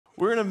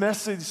We're in a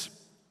message,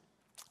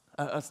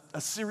 a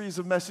series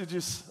of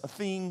messages, a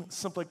theme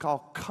simply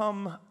called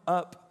Come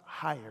Up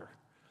Higher.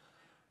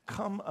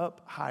 Come Up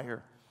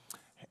Higher.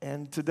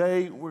 And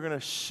today we're going to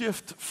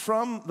shift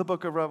from the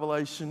book of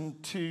Revelation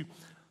to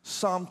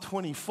Psalm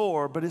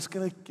 24, but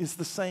it's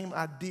the same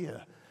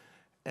idea.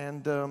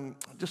 And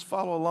just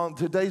follow along.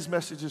 Today's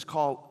message is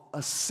called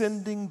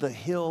Ascending the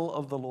Hill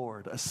of the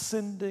Lord.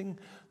 Ascending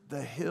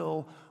the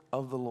Hill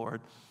of the Lord.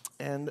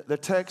 And the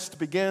text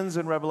begins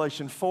in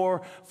Revelation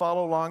 4.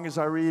 Follow along as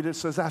I read. It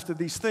says, after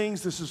these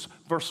things, this is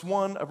verse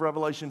 1 of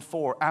Revelation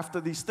 4.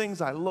 After these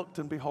things, I looked,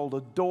 and behold,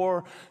 a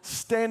door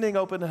standing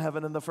open in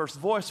heaven. And the first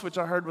voice which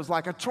I heard was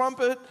like a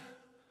trumpet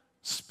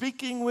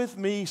speaking with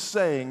me,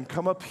 saying,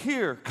 come up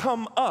here,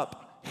 come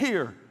up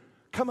here,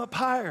 come up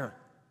higher.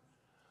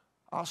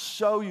 I'll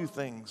show you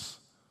things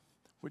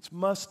which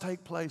must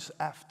take place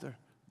after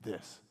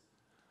this.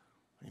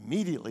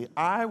 Immediately,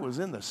 I was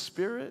in the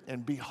Spirit,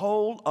 and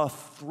behold, a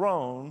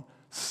throne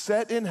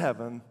set in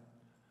heaven,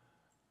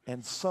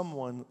 and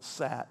someone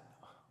sat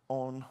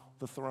on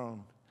the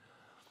throne.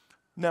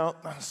 Now,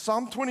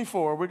 Psalm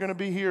 24, we're going to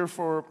be here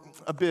for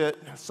a bit,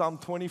 Psalm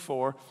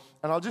 24,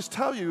 and I'll just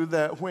tell you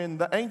that when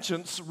the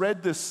ancients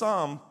read this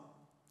psalm,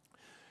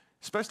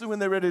 especially when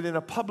they read it in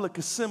a public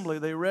assembly,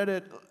 they read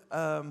it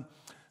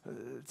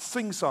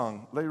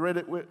sing-song. They read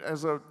it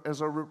as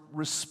a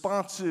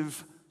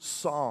responsive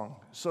song.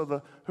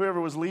 So whoever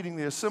was leading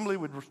the assembly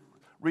would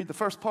read the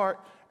first part,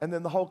 and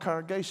then the whole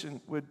congregation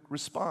would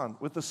respond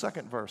with the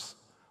second verse.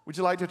 Would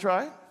you like to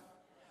try it?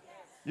 Yes.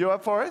 You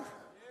up for it?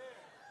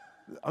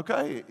 Yes.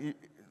 Okay.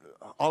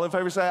 All in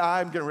favor say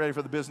aye. I'm getting ready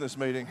for the business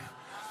meeting.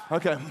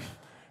 Okay.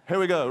 Here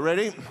we go.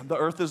 Ready? The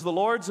earth is the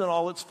Lord's and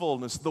all its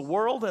fullness, the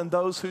world and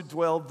those who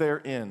dwell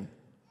therein.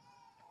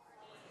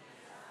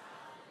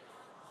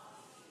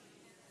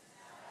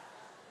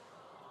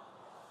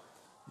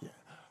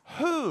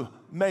 Who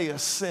may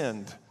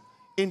ascend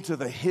into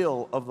the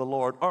hill of the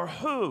Lord, or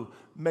who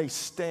may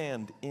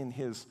stand in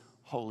his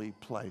holy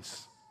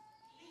place?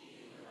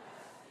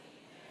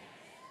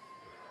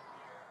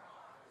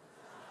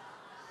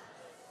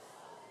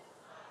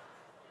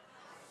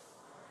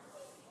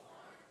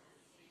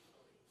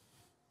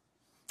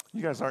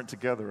 You guys aren't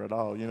together at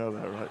all, you know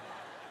that, right?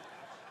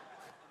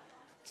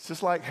 It's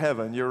just like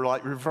heaven. You're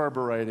like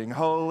reverberating.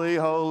 Holy,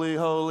 holy,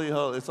 holy,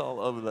 holy. It's all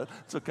over that.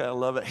 It's okay. I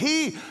love it.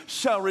 He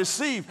shall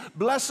receive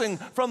blessing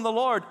from the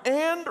Lord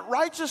and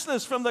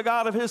righteousness from the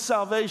God of his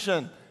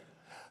salvation.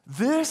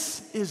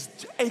 This is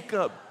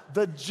Jacob,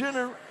 the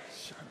generation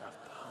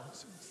of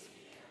thousands.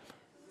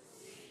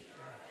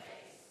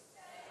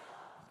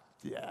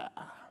 Yeah.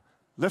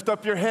 Lift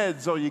up your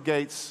heads, O ye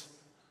gates,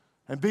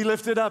 and be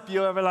lifted up,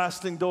 you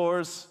everlasting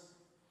doors,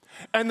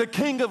 and the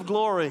King of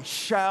glory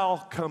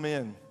shall come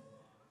in.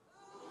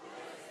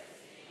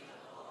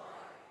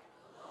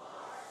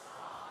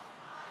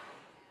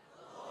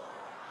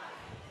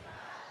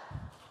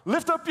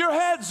 Lift up your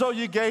heads, O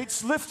ye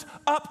gates. Lift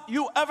up,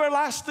 you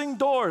everlasting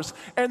doors,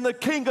 and the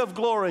King of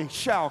glory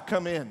shall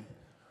come in.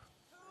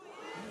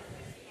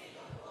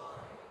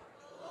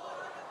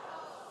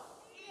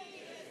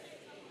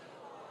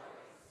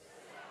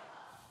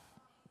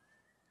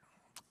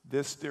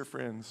 This, dear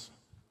friends,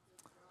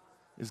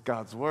 is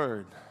God's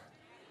word.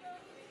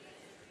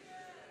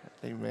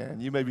 Amen.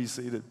 You may be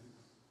seated.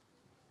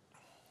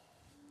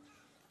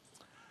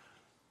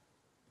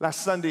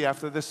 Last Sunday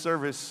after this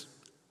service,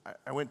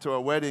 I went to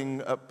a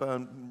wedding up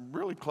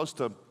really close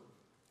to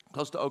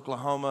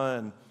Oklahoma,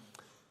 and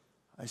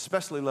I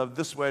especially loved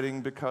this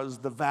wedding because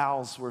the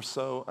vows were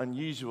so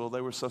unusual. They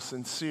were so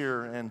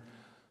sincere and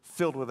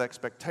filled with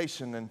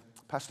expectation. And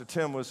Pastor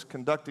Tim was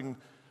conducting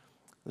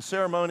the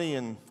ceremony,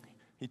 and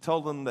he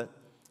told them that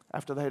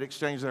after they had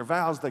exchanged their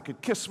vows, they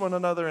could kiss one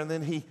another, and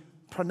then he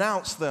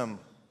pronounced them.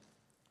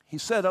 He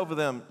said over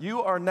them,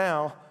 "You are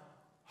now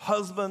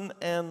husband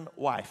and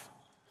wife."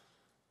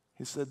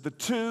 He said, "The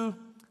two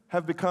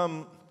have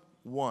become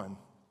one."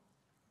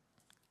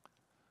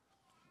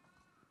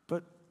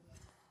 But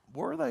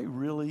were they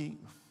really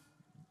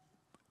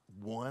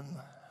one?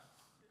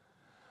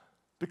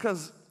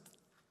 Because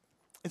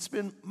it's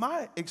been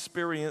my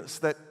experience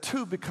that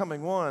two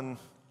becoming one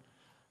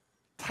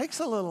takes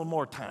a little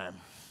more time.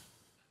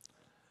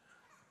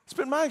 It's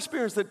been my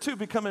experience that two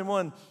becoming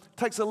one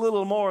takes a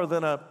little more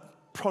than a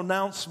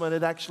pronouncement.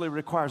 It actually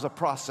requires a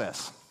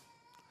process.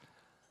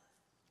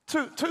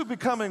 Two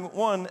becoming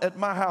one at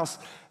my house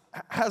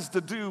has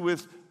to do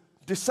with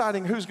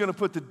deciding who's going to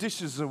put the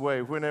dishes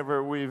away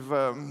whenever we've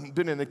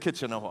been in the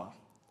kitchen a while.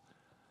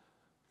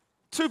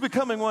 Two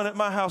becoming one at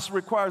my house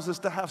requires us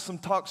to have some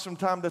talks from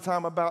time to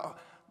time about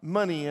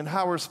money and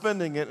how we're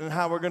spending it and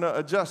how we're going to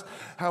adjust.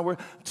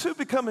 Two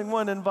becoming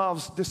one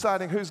involves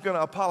deciding who's going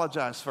to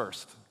apologize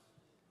first.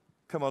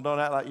 Come on, don't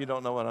act like you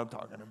don't know what I'm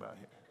talking about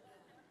here.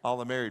 All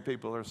the married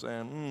people are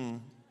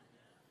saying,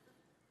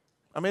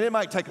 I mean, it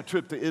might take a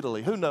trip to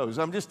Italy. Who knows?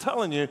 I'm just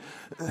telling you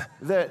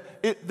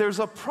that there's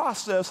a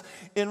process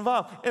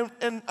involved.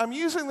 And I'm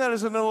using that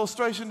as an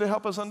illustration to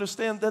help us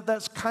understand that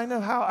that's kind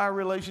of how our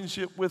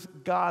relationship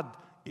with God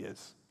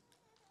is.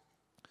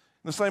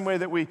 The same way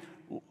that we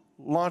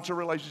launch a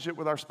relationship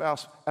with our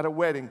spouse at a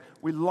wedding,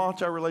 we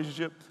launch our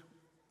relationship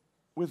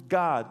with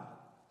God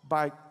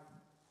by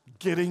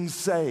getting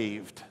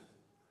saved.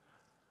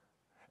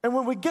 And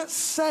when we get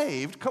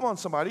saved, come on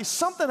somebody,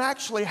 something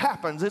actually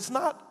happens. It's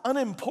not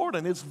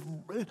unimportant.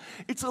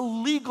 It's a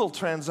legal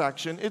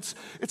transaction. It's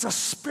a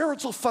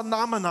spiritual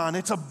phenomenon.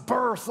 It's a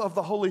birth of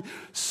the Holy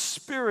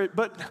Spirit.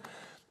 But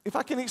if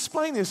I can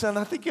explain this, and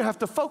I think you have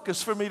to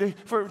focus for me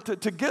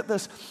to get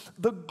this,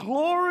 the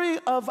glory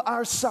of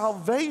our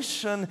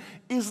salvation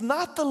is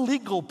not the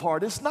legal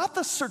part. It's not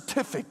the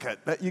certificate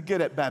that you get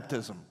at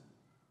baptism.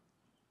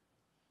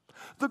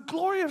 The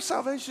glory of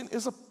salvation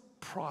is a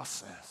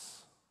process.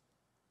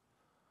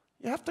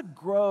 You have to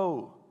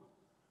grow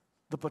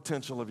the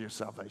potential of your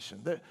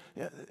salvation.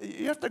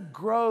 You have to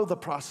grow the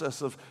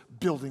process of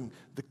building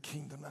the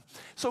kingdom.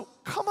 So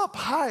come up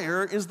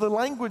higher is the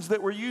language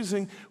that we're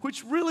using,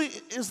 which really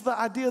is the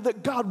idea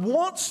that God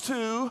wants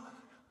to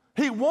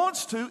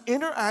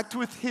interact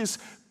with his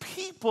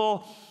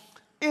people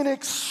in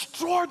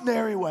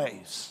extraordinary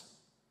ways.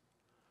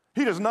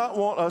 He does not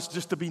want us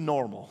just to be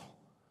normal.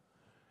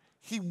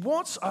 He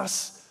wants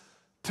us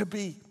to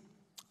be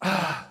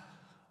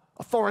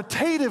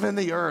authoritative in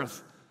the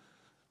earth,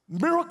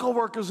 miracle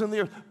workers in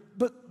the earth,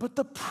 but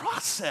the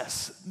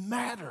process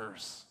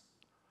matters.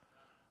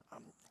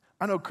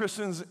 I know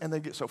Christians, and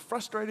they get so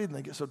frustrated and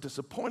they get so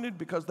disappointed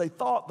because they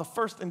thought the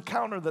first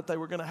encounter that they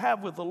were going to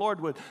have with the Lord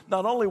would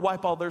not only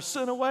wipe all their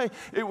sin away,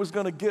 it was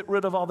going to get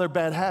rid of all their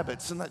bad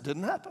habits, and that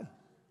didn't happen.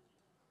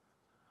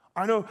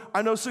 I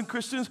know some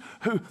Christians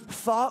who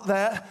thought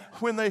that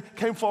when they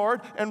came forward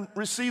and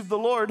received the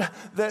Lord,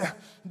 that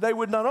they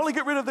would not only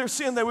get rid of their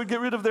sin, they would get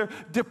rid of their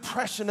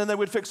depression, and they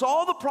would fix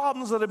all the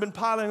problems that have been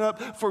piling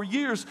up for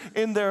years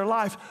in their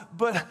life.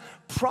 But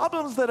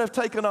problems that have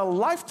taken a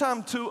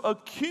lifetime to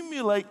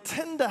accumulate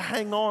tend to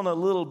hang on a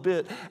little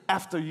bit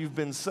after you've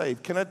been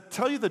saved. Can I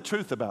tell you the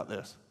truth about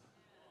this?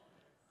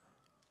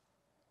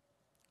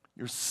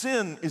 Your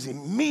sin is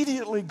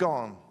immediately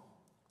gone,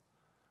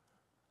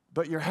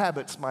 but your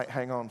habits might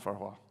hang on for a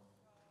while.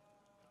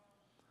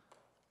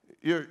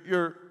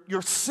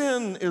 Your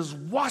sin is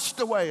washed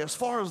away as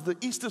far as the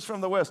east is from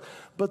the west,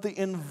 but the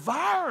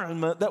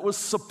environment that was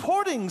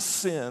supporting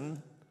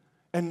sin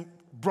and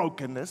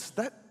brokenness,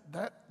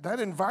 that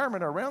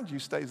environment around you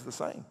stays the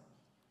same.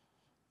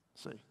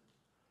 See?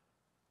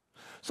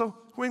 So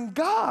when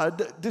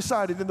God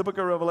decided in the book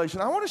of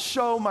Revelation, I want to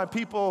show my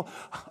people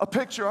a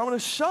picture. I want to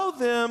show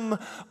them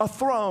a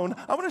throne.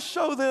 I want to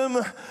show them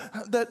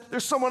that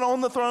there's someone on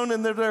the throne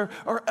and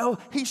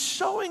he's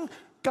showing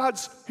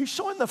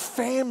the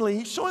family,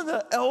 he's showing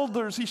the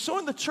elders, he's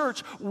showing the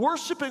church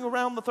worshiping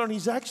around the throne.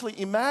 He's actually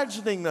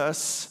imagining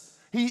us.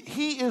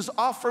 He is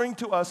offering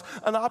to us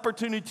an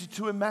opportunity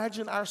to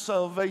imagine our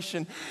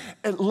salvation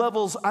at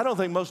levels I don't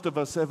think most of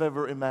us have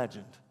ever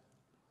imagined.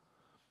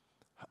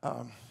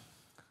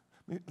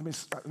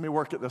 Let me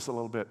work at this a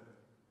little bit.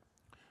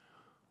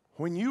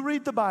 When you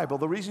read the Bible,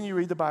 the reason you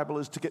read the Bible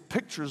is to get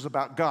pictures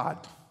about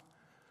God.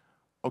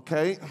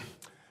 Okay?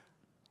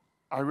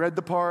 I read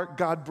the part,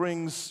 God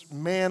brings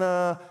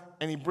manna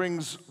and he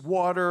brings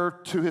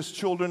water to his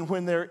children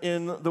when they're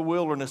in the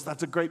wilderness.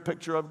 That's a great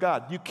picture of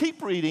God. You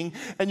keep reading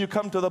and you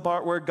come to the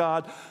part where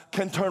God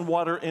can turn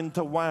water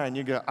into wine.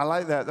 You go, I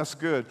like that, that's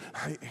good.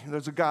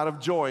 There's a God of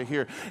joy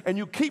here. And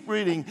you keep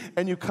reading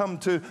and you come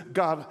to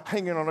God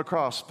hanging on a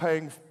cross,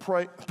 paying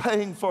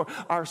for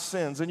our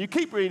sins. And you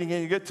keep reading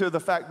and you get to the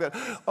fact that,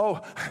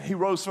 he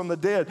rose from the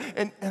dead.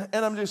 And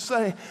I'm just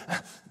saying,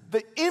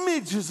 the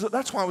images,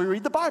 that's why we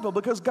read the Bible,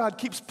 because God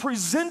keeps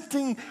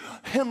presenting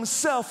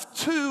himself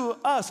to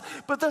us.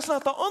 But that's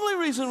not the only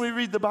reason we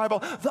read the Bible.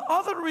 The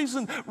other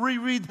reason we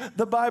read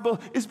the Bible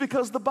is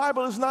because the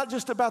Bible is not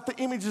just about the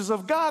images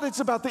of God, it's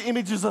about the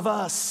images of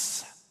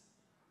us.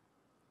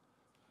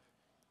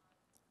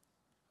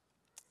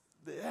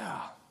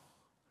 Yeah.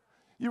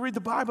 You read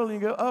the Bible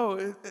and you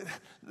go,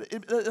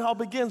 it all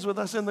begins with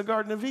us in the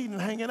Garden of Eden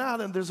hanging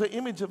out, and there's an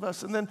image of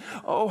us, and then,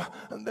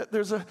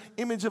 there's an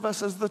image of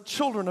us as the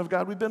children of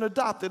God. We've been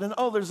adopted, and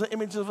there's an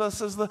image of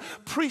us as the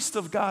priest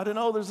of God, and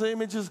there's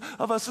images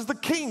of us as the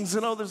kings,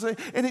 and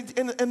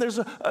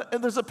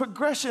there's a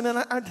progression,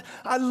 and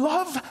I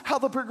love how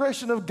the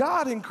progression of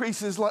God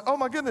increases, like, oh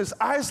my goodness,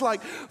 eyes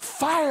like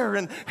fire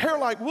and hair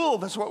like wool.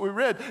 That's what we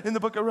read in the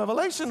book of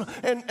Revelation,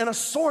 and a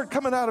sword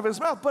coming out of his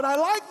mouth. But I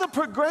like the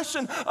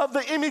progression of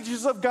the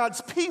images of God's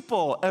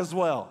people as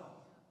well.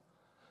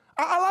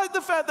 I like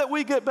the fact that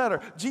we get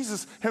better.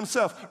 Jesus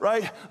himself,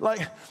 right? Like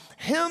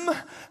him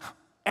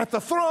at the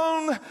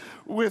throne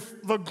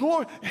with the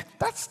glory.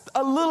 That's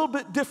a little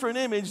bit different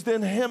image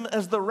than him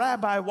as the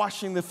rabbi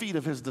washing the feet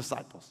of his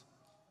disciples.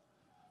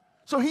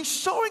 So he's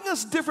showing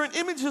us different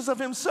images of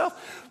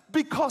himself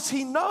because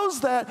he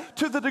knows that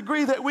to the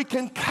degree that we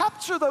can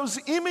capture those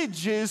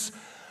images,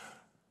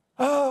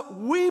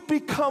 we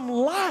become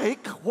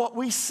like what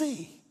we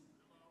see.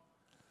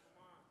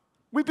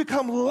 We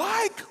become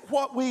like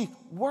what we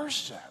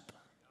worship.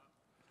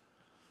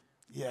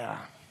 Yeah.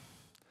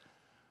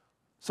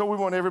 So we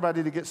want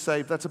everybody to get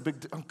saved. That's a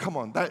big, come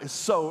on, that is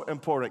so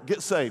important.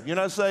 Get saved. You're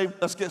not saved?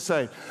 Let's get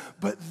saved.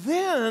 But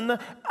then,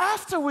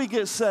 after we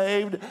get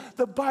saved,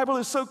 the Bible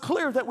is so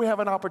clear that we have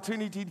an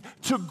opportunity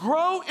to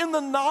grow in the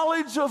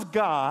knowledge of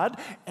God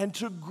and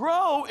to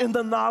grow in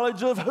the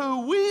knowledge of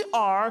who we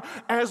are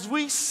as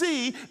we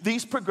see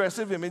these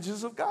progressive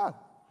images of God.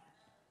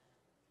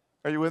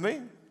 Are you with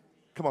me?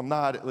 Come on,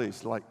 nod at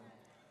least. Like,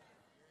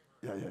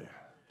 yeah.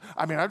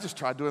 I mean, I've just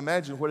tried to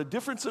imagine what a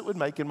difference it would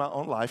make in my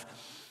own life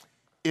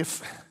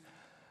if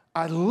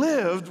I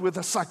lived with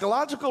a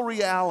psychological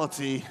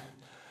reality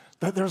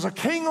that there's a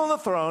king on the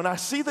throne. I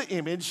see the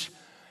image,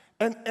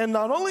 and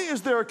not only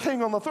is there a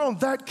king on the throne,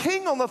 that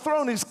king on the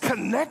throne is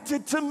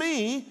connected to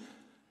me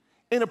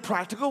in a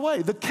practical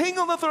way. The king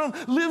on the throne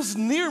lives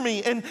near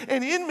me and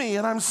in me,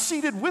 and I'm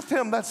seated with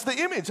him. That's the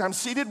image. I'm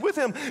seated with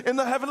him in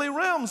the heavenly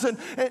realms, and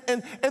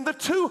the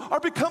two are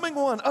becoming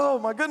one. Oh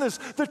my goodness,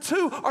 the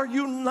two are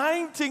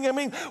uniting. I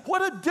mean,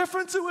 what a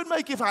difference it would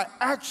make if I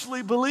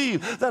actually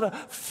believed that a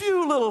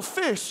few little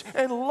fish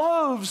and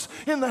loaves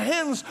in the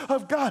hands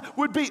of God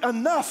would be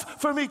enough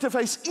for me to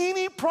face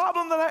any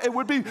problem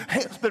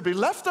there'd be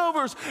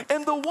leftovers,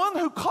 and the one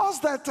who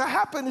caused that to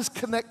happen is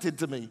connected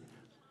to me.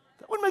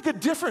 Would make a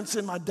difference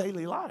in my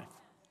daily life. It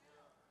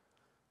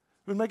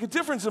would make a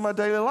difference in my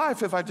daily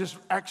life if I just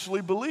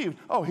actually believed,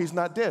 oh, he's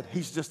not dead,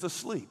 he's just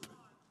asleep.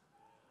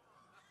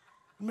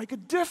 It would make a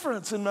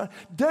difference in my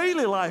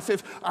daily life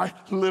if I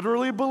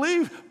literally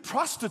believe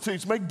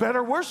prostitutes make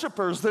better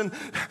worshipers than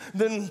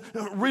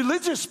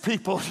religious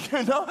people.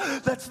 You know,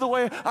 that's the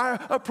way I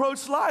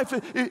approach life.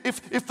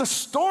 If the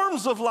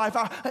storms of life,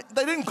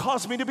 they didn't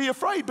cause me to be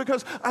afraid,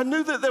 because I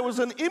knew that there was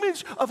an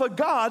image of a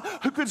God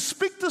who could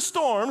speak to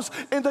storms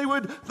and they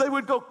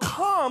would go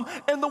calm,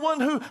 and the one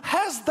who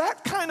has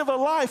that kind of a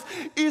life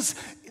is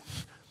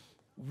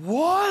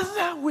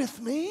one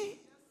with me.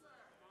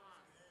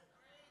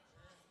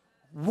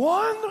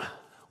 One?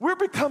 We're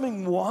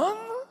becoming one?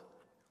 I'm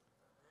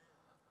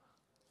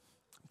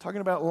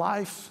talking about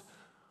life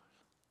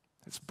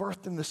that's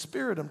birthed in the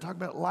Spirit. I'm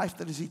talking about life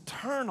that is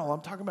eternal.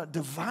 I'm talking about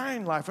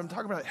divine life. I'm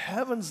talking about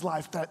heaven's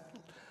life, that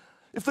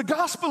if the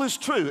gospel is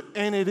true,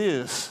 and it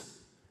is,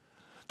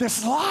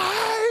 this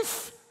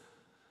life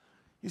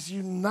is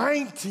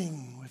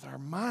uniting with our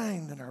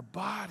mind and our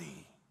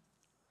body.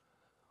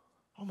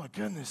 Oh my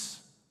goodness.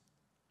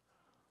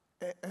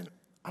 And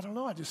I don't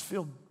know, I just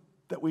feel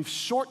that we've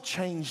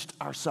shortchanged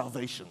our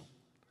salvation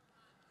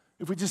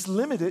if we just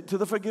limit it to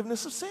the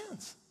forgiveness of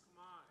sins.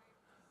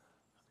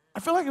 I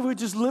feel like if we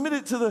just limit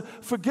it to the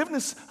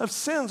forgiveness of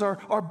sins,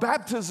 or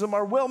baptism,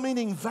 or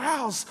well-meaning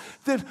vows,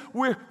 then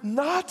we're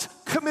not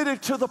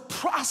committed to the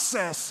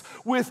process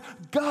with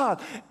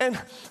God. And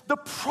the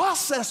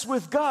process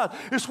with God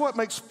is what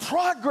makes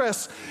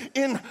progress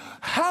in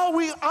how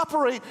we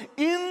operate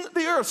in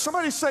the earth.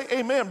 Somebody say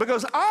amen,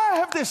 because I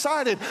have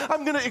decided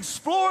I'm going to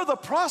explore the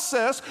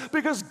process,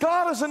 because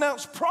God has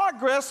announced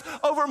progress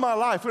over my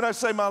life. When I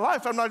say my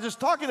life, I'm not just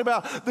talking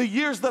about the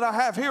years that I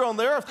have here on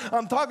the earth.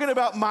 I'm talking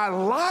about my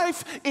life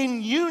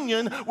in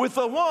union with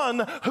the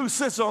one who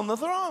sits on the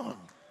throne.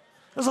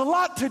 There's a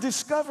lot to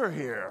discover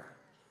here.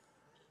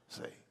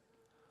 See?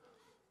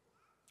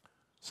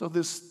 So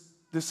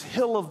this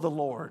hill of the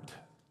Lord,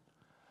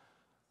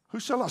 who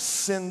shall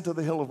ascend to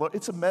the hill of the Lord?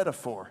 It's a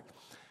metaphor.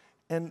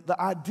 And the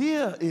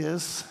idea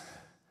is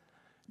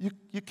you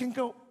can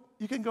go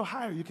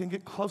higher, you can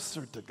get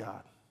closer to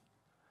God.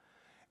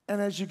 And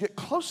as you get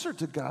closer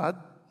to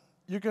God,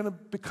 you're going to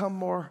become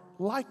more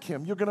like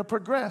him. You're going to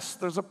progress.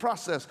 There's a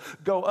process.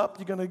 Go up,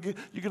 you're going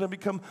to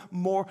become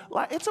more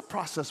like. It's a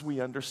process we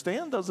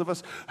understand. Those of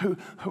us who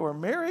are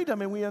married, I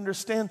mean, we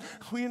understand.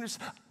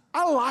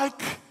 I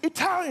like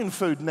Italian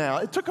food now.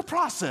 It took a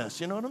process,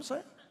 you know what I'm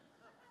saying?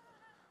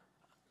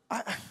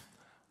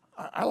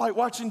 I like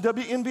watching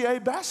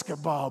WNBA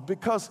basketball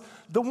because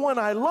the one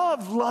I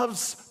love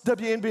loves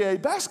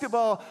WNBA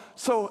basketball.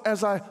 So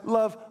as I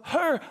love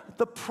her,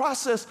 the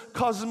process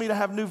causes me to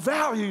have new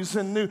values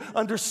and new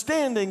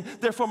understanding.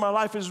 Therefore, my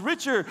life is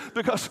richer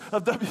because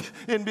of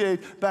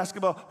WNBA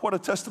basketball. What a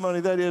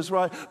testimony that is,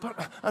 right?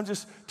 But I'm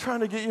just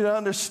trying to get you to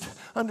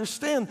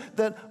understand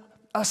that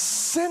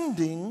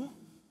ascending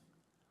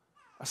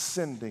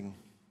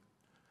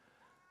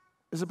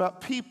is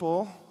about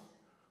people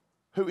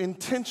who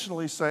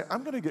intentionally say,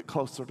 I'm going to get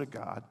closer to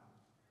God.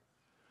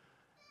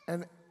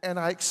 And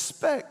I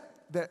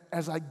expect that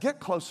as I get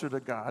closer to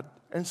God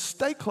and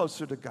stay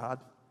closer to God,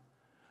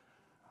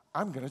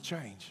 I'm going to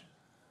change.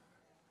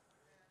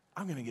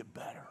 I'm going to get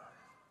better.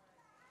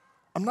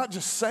 I'm not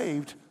just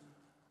saved,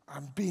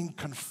 I'm being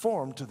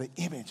conformed to the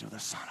image of the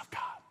Son of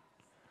God.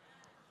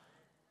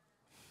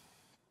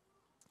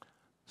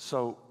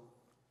 So,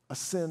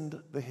 ascend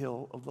the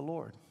hill of the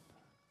Lord.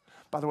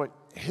 By the way,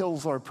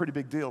 hills are a pretty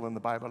big deal in the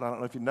Bible. I don't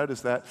know if you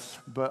noticed that,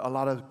 but a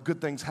lot of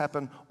good things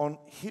happen on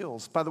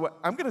hills. By the way,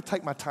 I'm going to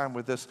take my time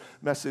with this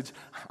message.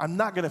 I'm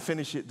not going to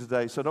finish it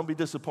today, so don't be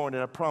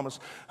disappointed. I promise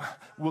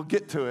we'll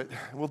get to it.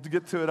 We'll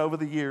get to it over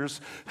the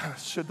years,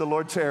 should the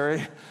Lord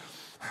tarry.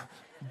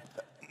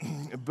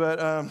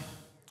 But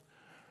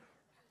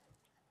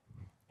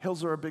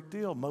Hills are a big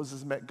deal.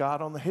 Moses met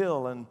God on the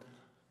hill, and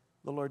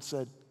the Lord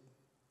said,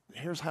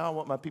 here's how I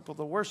want my people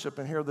to worship,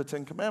 and here are the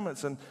 10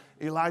 commandments. And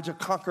Elijah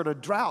conquered a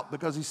drought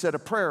because he said a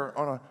prayer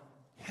on a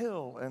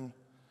hill, and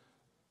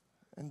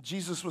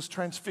Jesus was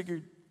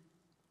transfigured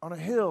on a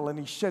hill, and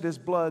he shed his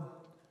blood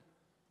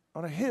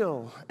on a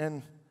hill.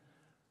 And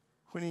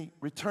when he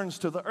returns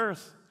to the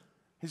earth,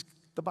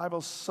 the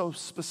Bible so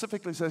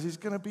specifically says he's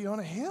going to be on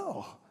a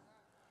hill.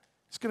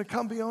 He's going to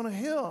come be on a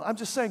hill. I'm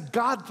just saying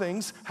God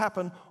things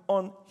happen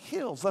on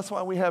hills. That's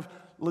why we have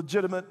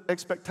legitimate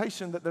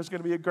expectation that there's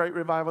going to be a great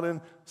revival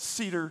in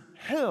Cedar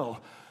Hill,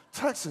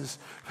 Texas,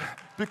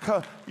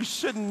 because you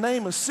shouldn't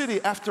name a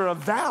city after a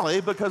valley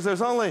because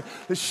there's only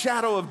the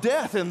shadow of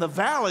death in the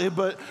valley,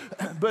 but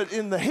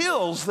in the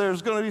hills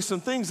there's going to be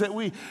some things that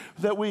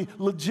we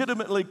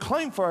legitimately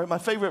claim for. My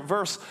favorite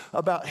verse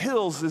about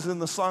hills is in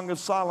the Song of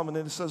Solomon,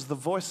 and it says, the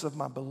voice of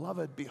my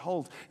beloved,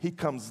 behold, he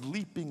comes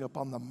leaping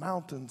upon the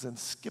mountains and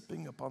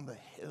skipping upon the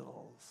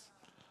hills.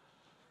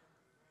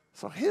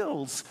 So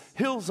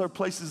hills are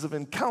places of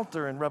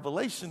encounter and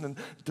revelation and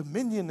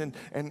dominion,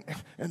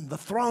 and the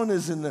throne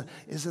is in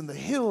the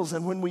hills.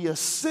 And when we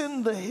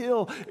ascend the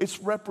hill, it's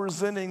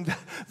representing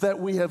that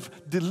we have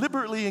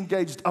deliberately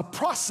engaged a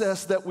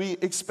process that we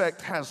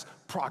expect has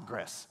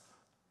progress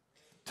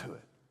to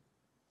it.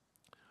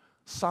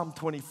 Psalm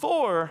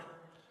 24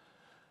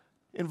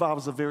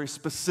 involves a very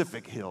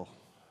specific hill.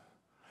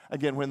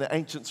 Again, when the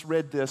ancients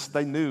read this,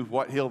 they knew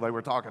what hill they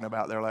were talking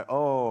about. They're like,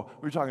 oh,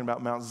 we're talking about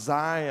Mount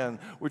Zion.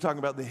 We're talking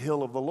about the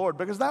hill of the Lord,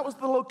 because that was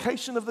the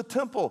location of the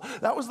temple.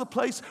 That was the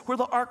place where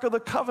the Ark of the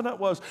Covenant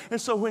was.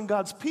 And so when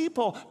God's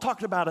people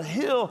talked about the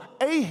hill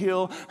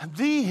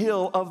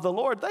of the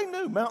Lord, they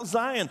knew Mount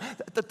Zion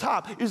at the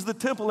top is the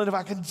temple. And if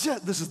I can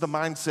just, this is the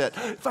mindset,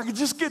 if I could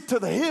just get to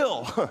the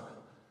hill,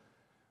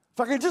 if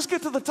I can just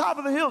get to the top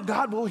of the hill,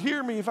 God will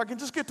hear me. If I can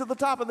just get to the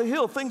top of the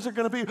hill, things are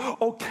going to be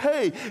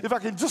okay. If I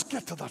can just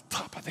get to the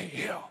top of the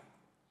hill,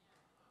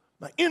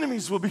 my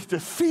enemies will be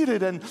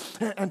defeated, and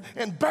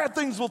bad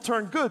things will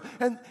turn good,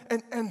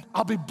 and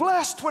I'll be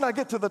blessed when I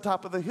get to the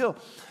top of the hill.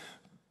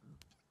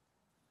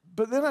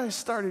 But then I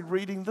started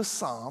reading the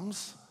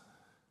Psalms,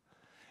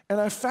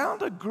 and I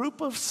found a group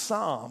of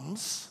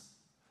Psalms.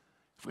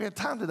 If we had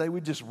time today,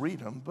 we'd just read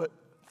them, but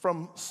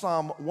from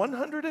Psalm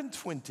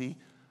 120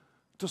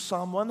 to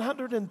Psalm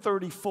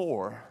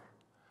 134,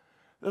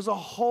 there's a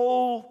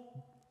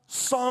whole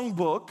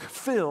songbook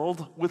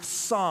filled with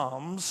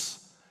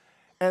psalms,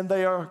 and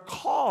they are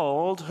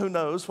called, who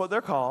knows what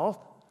they're called?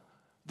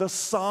 The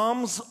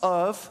Psalms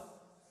of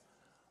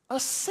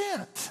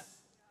Ascent.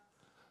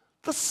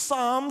 The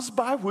Psalms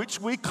by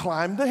which we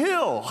climb the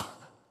hill.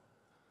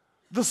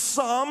 The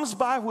Psalms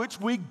by which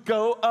we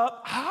go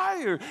up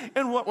higher.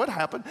 And what would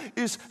happen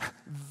is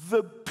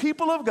the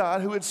people of God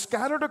who had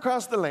scattered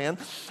across the land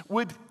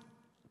would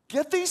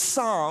get these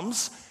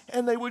psalms,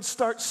 and they would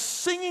start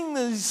singing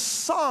these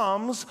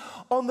psalms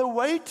on the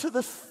way to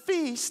the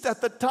feast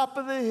at the top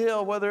of the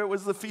hill, whether it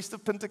was the Feast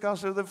of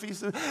Pentecost or the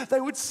Feast of, they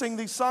would sing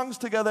these songs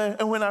together.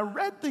 And when I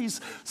read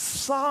these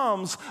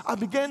psalms, I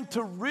began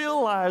to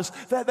realize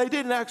that they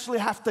didn't actually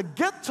have to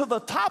get to the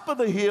top of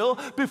the hill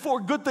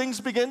before good things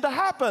began to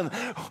happen.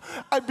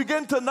 I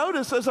began to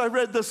notice as I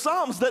read the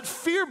psalms that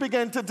fear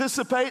began to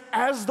dissipate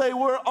as they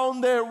were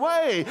on their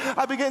way.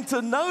 I began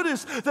to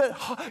notice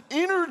that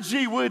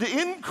energy would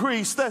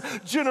increase,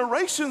 that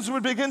generations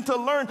would begin to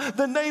learn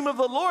the name of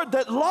the Lord,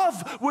 that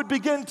love would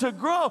begin to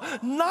grow,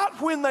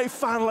 not when they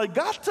finally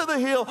got to the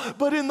hill,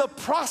 but in the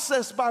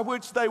process by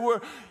which they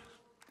were.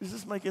 Is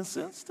this making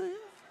sense to you?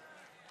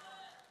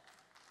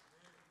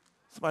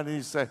 Somebody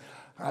needs to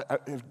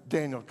say,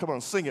 Daniel, come on,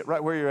 sing it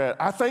right where you're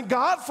at. I thank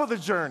God for the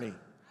journey.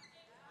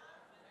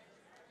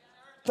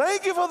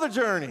 Thank you for the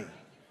journey.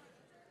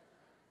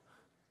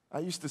 I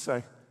used to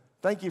say,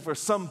 thank you for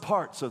some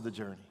parts of the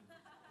journey.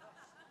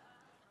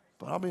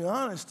 But I'll be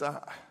honest,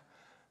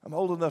 I'm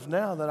old enough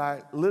now that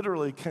I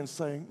literally can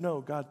say, no,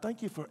 God,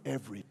 thank you for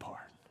every part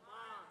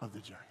of the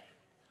journey.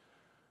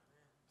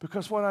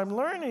 Because what I'm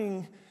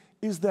learning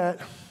is that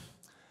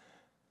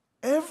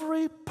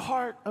every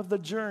part of the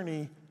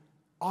journey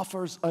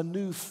offers a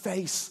new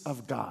face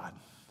of God.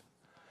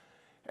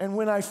 And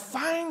when I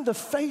find the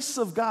face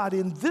of God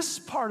in this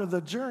part of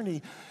the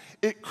journey,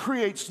 it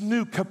creates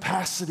new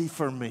capacity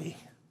for me.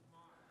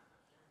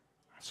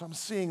 So I'm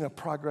seeing a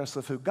progress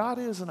of who God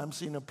is, and I'm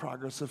seeing a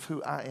progress of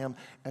who I am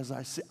as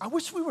I see. I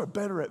wish we were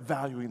better at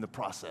valuing the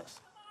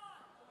process.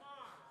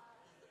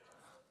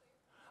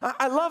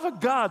 I love a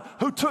God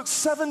who took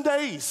 7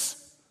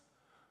 days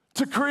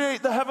to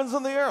create the heavens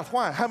and the earth.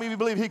 Why? How many of you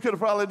believe he could have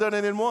probably done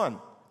it in one?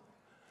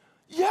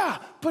 Yeah,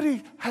 but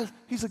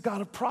he's a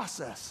God of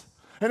process.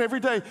 And every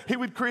day he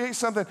would create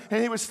something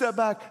and he would step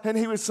back and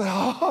he would say,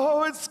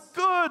 oh, it's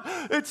good.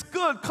 It's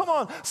good. Come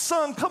on,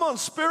 son. Come on,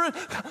 spirit.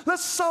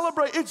 Let's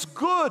celebrate. It's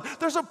good.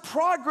 There's a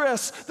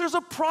progress. There's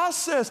a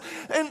process.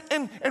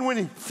 And when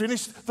he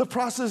finished the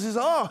process, he's,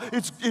 oh,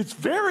 it's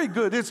very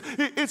good.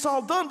 It's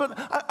all done. But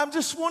I'm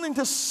just wanting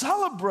to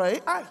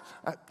celebrate.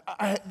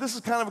 This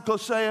is kind of a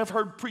cliche. I've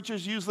heard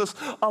preachers use this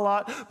a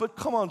lot. But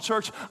come on,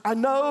 church. I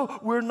know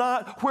we're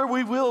not where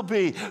we will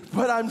be,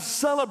 but I'm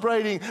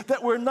celebrating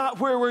that we're not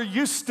where we're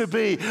used to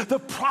be. The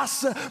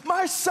process,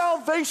 my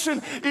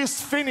salvation is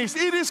finished.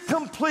 It is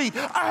complete.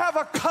 I have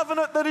a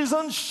covenant that is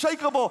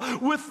unshakable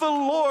with the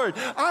Lord.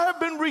 I have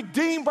been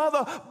redeemed by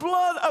the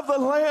blood of the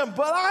Lamb,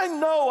 but I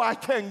know I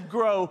can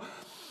grow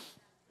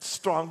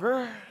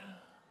stronger.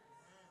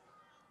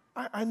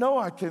 I know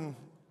I can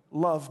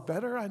love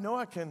better. I know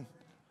I can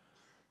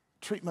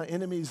treat my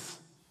enemies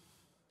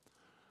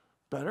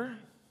better,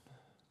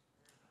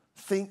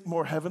 think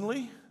more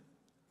heavenly.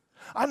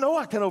 I know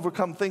I can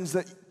overcome things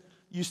that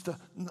used to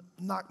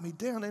knock me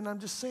down. And I'm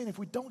just saying, if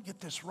we don't get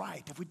this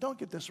right,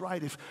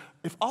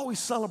 if all we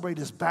celebrate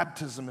is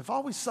baptism, if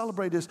all we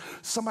celebrate is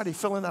somebody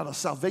filling out a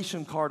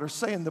salvation card or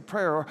saying the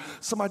prayer or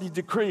somebody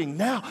decreeing,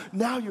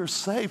 now you're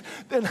saved,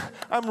 then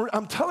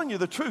I'm telling you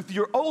the truth.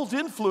 Your old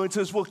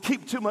influences will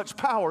keep too much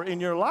power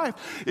in your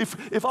life.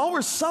 If all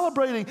we're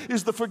celebrating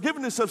is the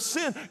forgiveness of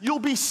sin, you'll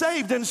be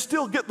saved and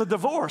still get the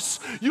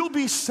divorce. You'll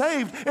be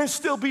saved and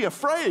still be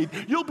afraid.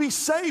 You'll be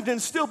saved and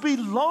still be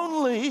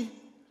lonely.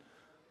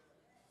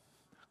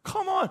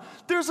 Come on,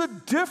 there's a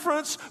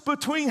difference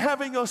between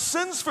having your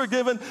sins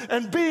forgiven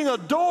and being a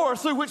door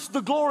through which the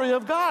glory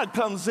of God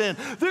comes in.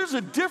 There's a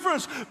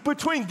difference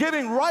between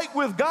getting right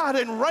with God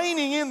and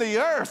reigning in the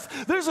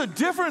earth. There's a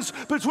difference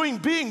between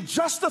being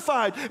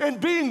justified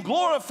and being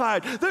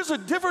glorified. There's a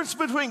difference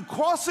between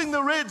crossing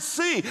the Red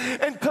Sea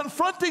and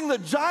confronting the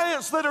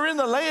giants that are in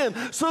the land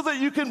so that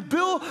you can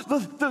build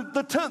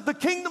the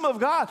kingdom of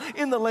God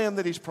in the land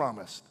that He's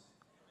promised.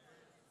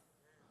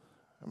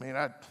 I mean,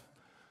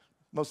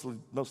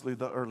 Mostly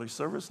the early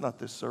service, not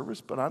this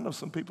service, but I know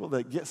some people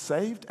that get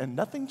saved and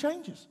nothing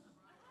changes.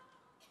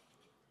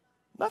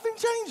 Nothing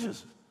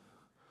changes.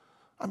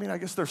 I mean, I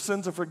guess their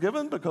sins are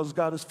forgiven because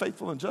God is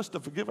faithful and just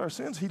to forgive our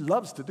sins. He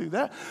loves to do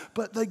that.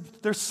 But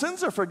their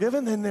sins are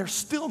forgiven and they're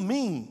still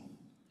mean.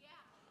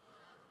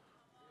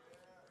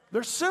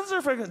 Their sins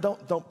are forgiven.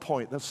 Don't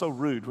point. That's so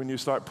rude when you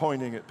start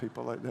pointing at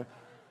people like that.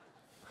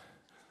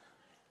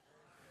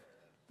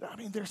 I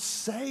mean, they're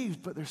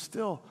saved, but they're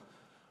still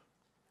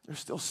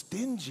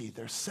stingy.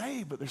 They're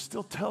saved, but they're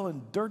still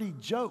telling dirty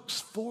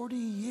jokes 40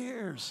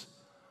 years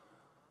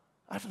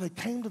after they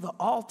came to the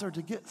altar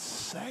to get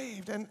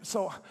saved. And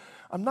so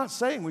I'm not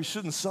saying we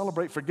shouldn't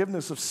celebrate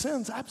forgiveness of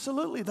sins.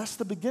 Absolutely, that's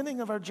the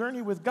beginning of our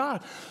journey with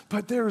God.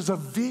 But there is a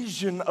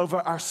vision over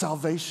our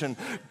salvation.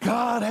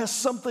 God has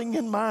something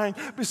in mind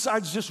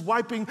besides just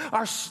wiping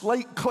our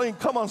slate clean.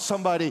 Come on,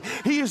 somebody.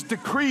 He has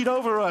decreed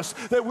over us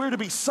that we're to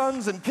be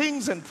sons and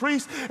kings and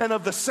priests and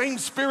of the same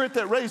Spirit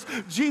that raised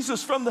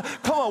Jesus from the...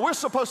 Come on, we're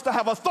supposed to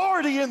have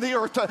authority in the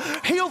earth to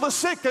heal the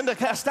sick and to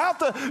cast out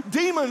the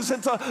demons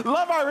and to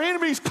love our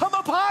enemies. Come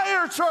up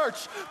higher,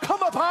 church.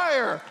 Come up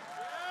higher.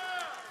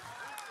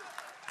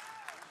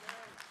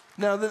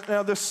 Now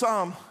this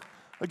psalm,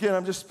 again,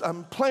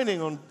 I'm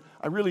planning on,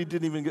 I really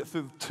didn't even get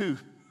through two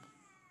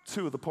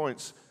of the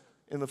points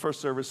in the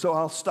first service, so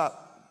I'll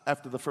stop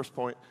after the first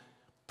point,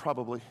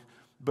 probably.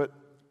 But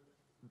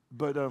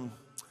the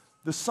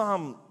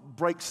psalm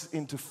breaks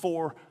into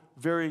four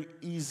very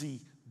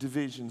easy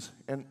divisions,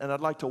 and I'd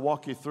like to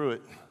walk you through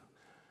it.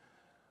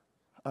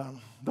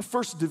 The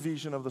first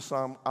division of the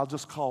psalm, I'll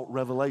just call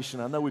Revelation.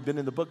 I know we've been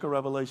in the book of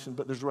Revelation,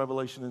 but there's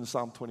Revelation in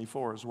Psalm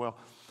 24 as well.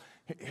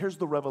 Here's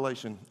the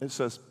revelation. It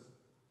says,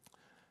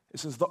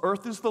 the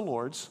earth is the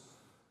Lord's.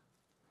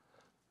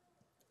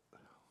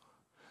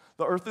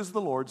 The earth is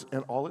the Lord's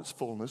and all its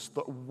fullness,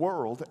 the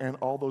world and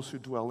all those who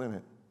dwell in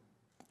it.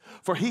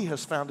 For He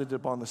has founded it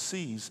upon the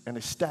seas and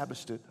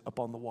established it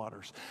upon the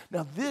waters.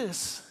 Now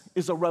this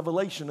is a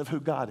revelation of who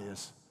God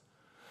is.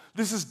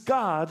 This is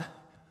God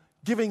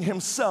giving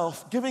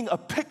Himself, giving a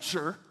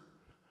picture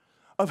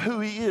of who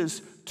He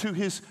is to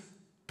His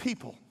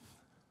people.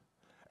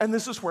 And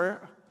this is where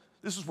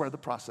the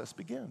process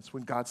begins,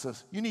 when God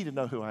says, you need to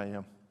know who I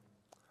am.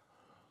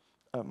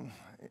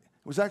 It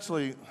was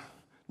actually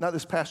not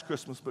this past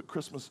Christmas, but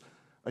Christmas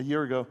a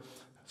year ago.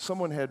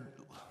 Someone had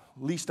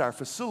leased our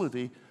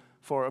facility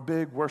for a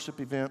big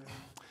worship event,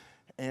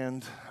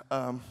 and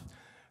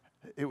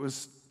it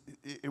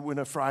went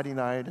a Friday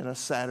night and a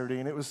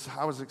Saturday, and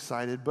I was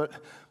excited. But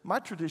my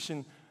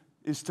tradition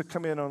is to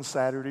come in on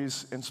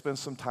Saturdays and spend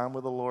some time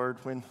with the Lord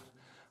when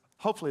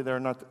hopefully there are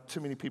not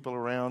too many people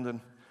around. And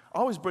I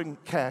always bring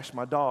Cash,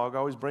 my dog. I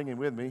always bring him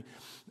with me.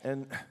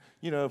 And,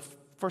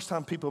 first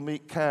time people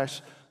meet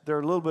Cash, they're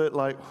a little bit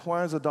like,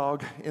 why is a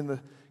dog in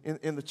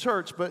the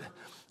church? But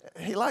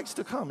he likes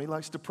to come. He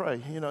likes to pray.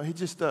 He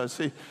just does.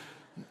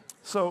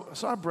 So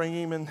I bring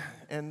him,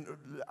 and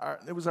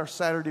it was our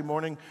Saturday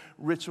morning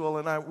ritual,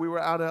 and we were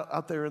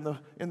out there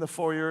in the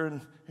foyer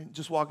and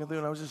just walking through,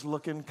 and I was just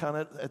looking kind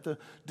of at the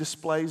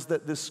displays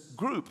that this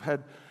group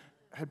had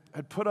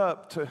put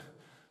up to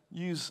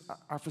use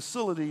our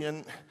facility,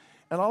 and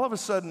all of a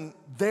sudden,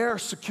 their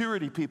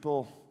security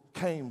people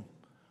came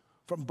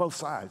from both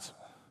sides,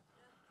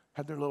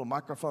 had their little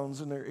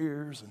microphones in their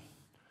ears,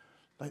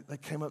 and they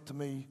came up to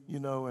me,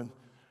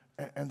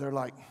 and they're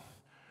like,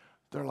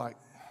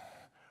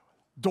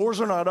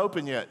 doors are not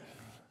open yet.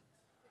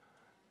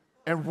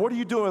 And what are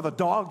you doing with a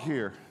dog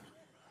here?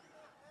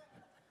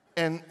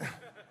 And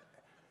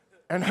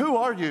who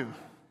are you?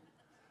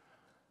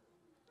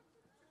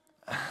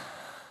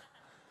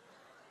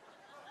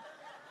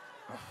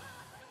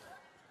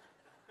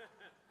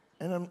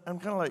 And I'm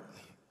kind of like,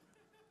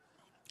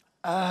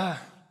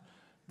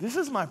 this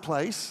is my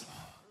place.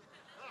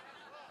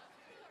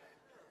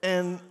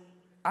 And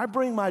I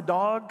bring my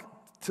dog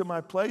to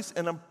my place,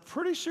 and I'm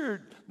pretty sure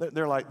that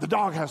they're like, the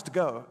dog has to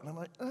go. And I'm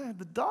like,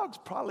 the dog's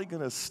probably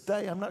going to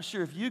stay. I'm not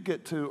sure if you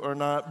get to or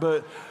not,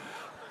 but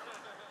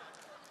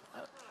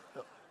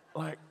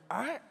like,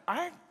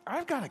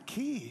 I've got a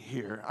key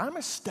here. I'm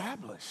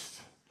established.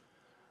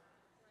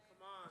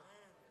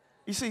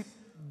 You see,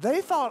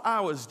 they thought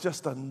I was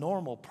just a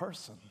normal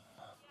person.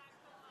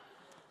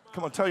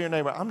 Come on, tell your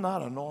neighbor, I'm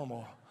not a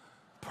normal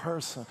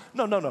person.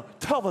 No.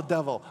 Tell the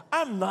devil,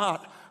 I'm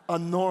not a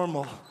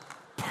normal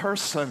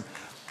person.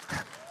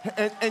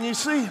 And you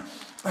see,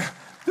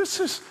 this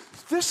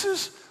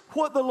is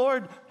what the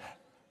Lord,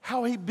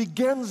 how he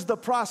begins the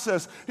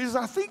process. He says,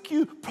 I think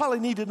you probably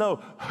need to know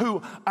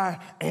who I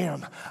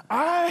am.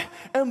 I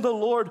am the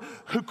Lord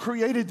who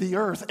created the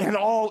earth and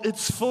all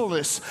its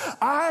fullness.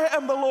 I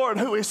am the Lord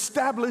who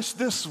established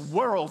this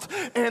world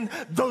and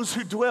those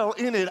who dwell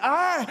in it.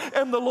 I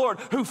am the Lord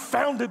who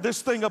founded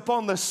this thing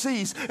upon the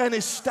seas and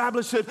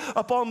established it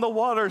upon the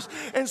waters.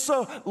 And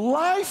so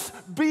life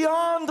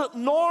beyond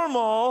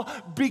normal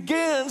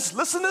begins,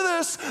 listen to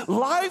this,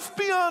 life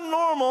beyond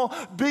normal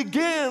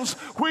begins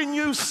when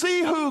you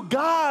see who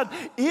God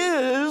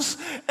is,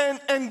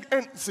 and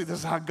see, this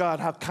is how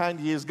kind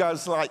he is.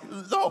 God's like,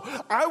 no,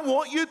 I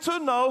want you to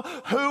know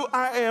who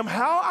I am,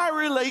 how I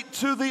relate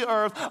to the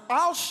earth.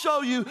 I'll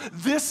show you.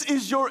 This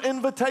is your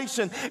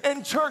invitation.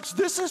 And church,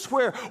 this is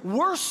where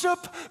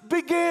worship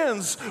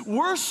begins.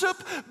 Worship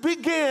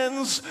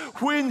begins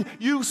when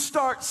you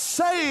start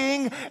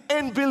saying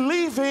and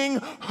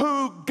believing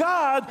who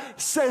God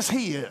says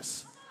he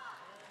is.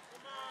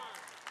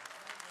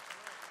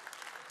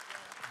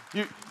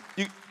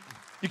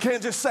 You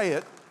can't just say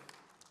it.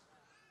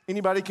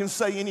 Anybody can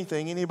say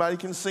anything. Anybody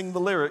can sing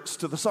the lyrics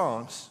to the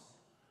songs.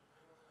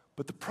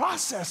 But the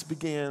process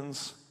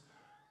begins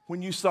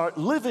when you start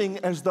living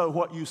as though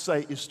what you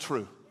say is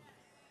true.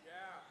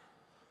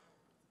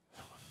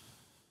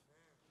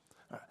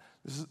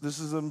 This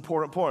is an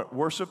important point.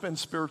 Worship and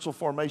spiritual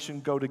formation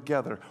go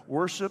together.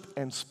 Worship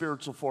and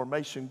spiritual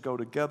formation go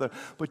together.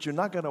 But you're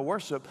not going to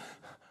worship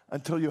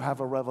until you have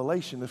a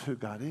revelation of who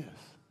God is.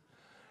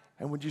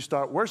 And when you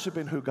start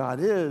worshiping who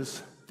God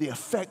is, the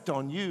effect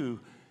on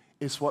you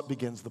is what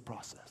begins the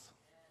process.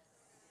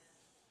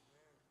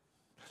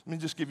 Let me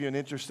just give you an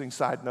interesting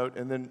side note,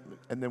 and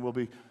then we'll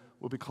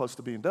be close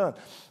to being done.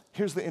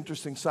 Here's the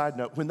interesting side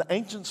note. When the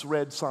ancients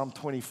read Psalm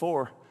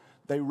 24,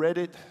 they read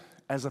it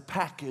as a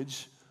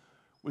package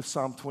with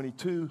Psalm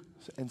 22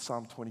 and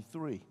Psalm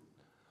 23.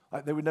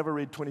 Like they would never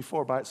read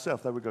 24 by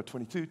itself. They would go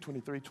 22,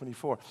 23,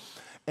 24.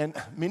 And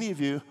many of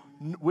you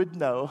would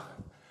know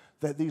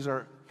that these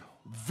are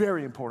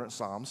very important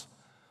Psalms.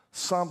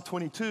 Psalm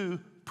 22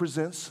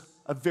 presents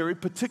a very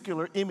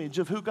particular image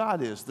of who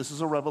God is. This is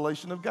a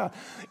revelation of God.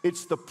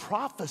 It's the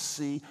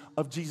prophecy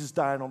of Jesus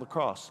dying on the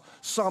cross.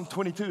 Psalm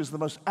 22 is the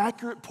most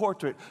accurate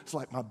portrait. It's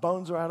like my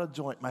bones are out of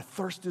joint. My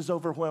thirst is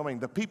overwhelming.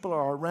 The people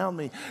are around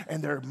me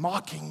and they're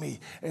mocking me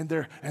and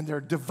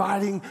they're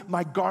dividing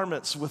my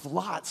garments with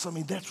lots. I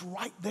mean, that's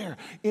right there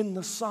in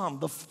the Psalm.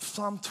 The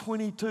Psalm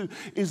 22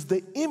 is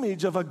the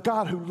image of a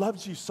God who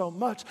loves you so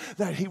much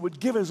that he would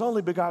give his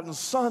only begotten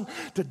Son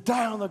to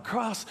die on the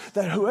cross,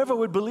 that whoever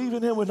would believe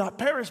in him would not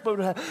perish but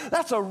would have.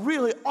 That's a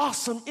really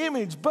awesome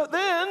image. But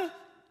then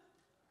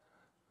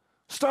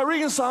start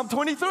reading Psalm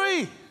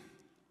 23.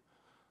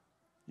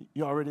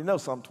 You already know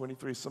Psalm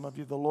 23. Some of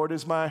you, the Lord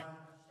is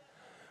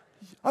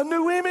a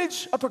new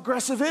image, a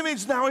progressive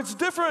image. Now it's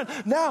different.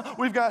 Now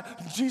we've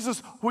got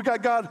Jesus, we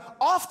got God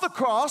off the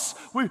cross.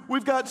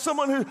 We've got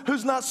someone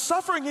who's not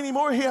suffering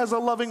anymore. He has a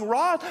loving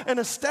rod and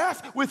a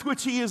staff with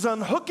which he is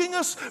unhooking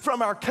us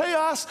from our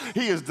chaos.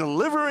 He is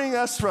delivering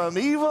us from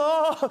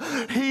evil.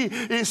 He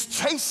is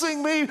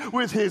chasing me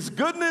with his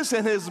goodness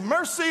and his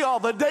mercy all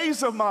the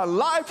days of my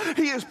life.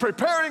 He is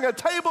preparing a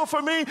table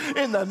for me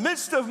in the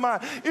midst of my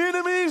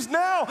enemies.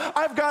 Now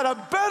I've got a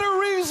better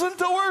reason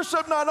to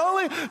worship. Not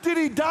only did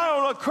he die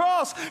on a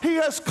cross, he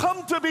has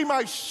come to be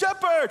my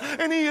shepherd,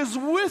 and he is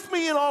with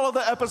me in all of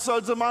the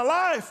episodes of my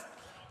life.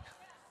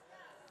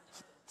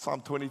 Psalm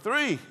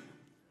 23.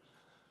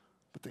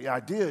 But the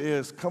idea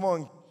is, come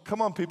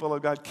on, people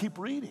of God, keep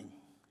reading.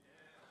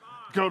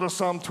 Go to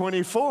Psalm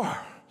 24.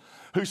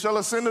 Who shall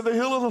ascend to the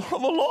hill of the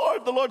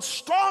Lord? The Lord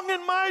strong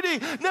and mighty.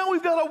 Now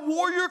we've got a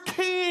warrior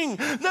king.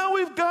 Now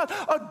we've got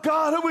a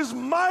God who is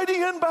mighty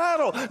in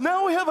battle.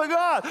 Now we have a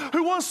God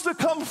who wants to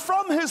come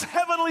from his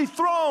heavenly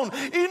throne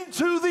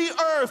into the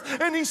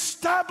earth and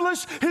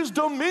establish his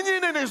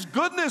dominion and his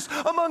goodness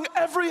among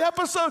every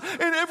episode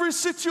and every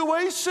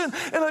situation.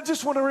 And I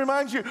just want to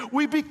remind you,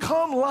 we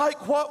become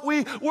like what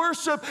we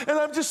worship. And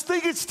I just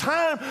think it's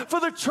time for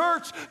the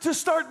church to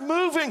start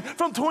moving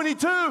from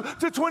 22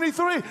 to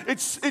 23.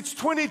 It's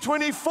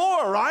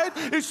 2024, right?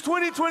 It's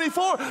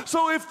 2024.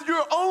 So if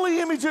your only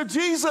image of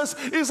Jesus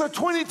is a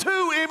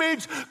 22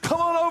 image, come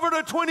on over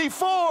to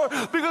 24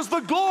 because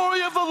the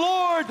glory of the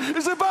Lord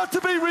is about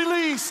to be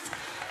released.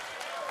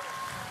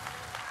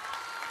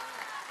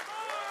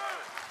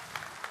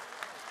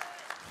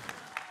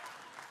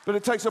 But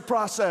it takes a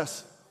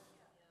process.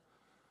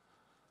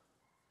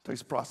 It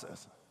takes a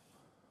process.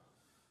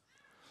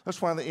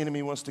 That's why the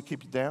enemy wants to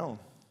keep you down.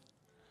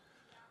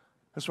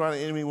 That's why the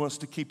enemy wants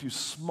to keep you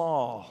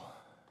small.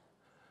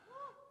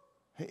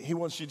 He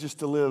wants you just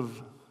to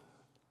live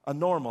a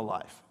normal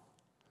life.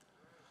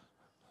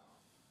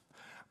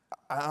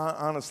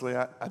 Honestly,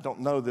 I don't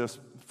know this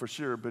for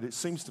sure, but it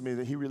seems to me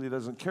that he really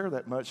doesn't care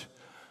that much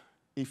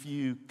if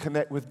you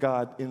connect with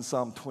God in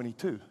Psalm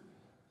 22.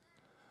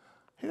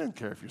 He doesn't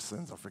care if your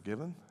sins are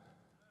forgiven.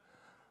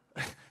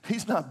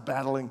 He's not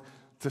battling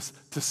to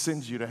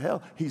send you to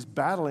hell. He's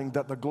battling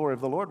that the glory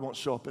of the Lord won't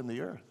show up in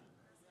the earth.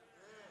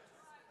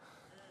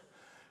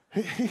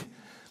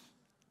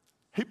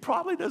 He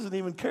probably doesn't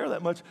even care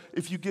that much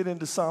if you get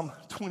into Psalm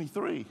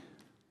 23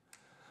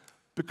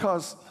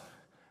 because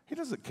he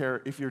doesn't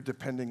care if you're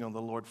depending on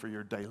the Lord for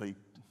your daily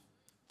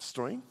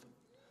strength.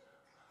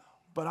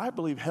 But I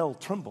believe hell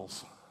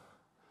trembles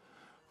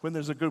when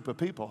there's a group of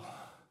people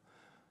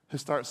who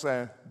start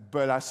saying,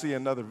 but I see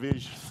another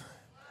vision.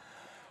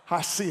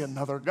 I see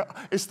another God.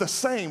 It's the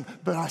same,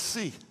 but I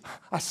see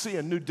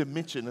a new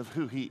dimension of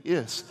who he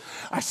is.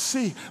 I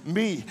see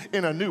me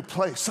in a new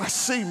place. I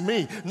see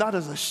me not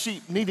as a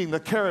sheep needing the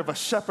care of a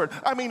shepherd.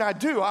 I mean, I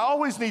do. I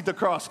always need the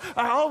cross.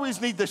 I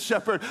always need the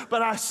shepherd,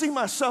 but I see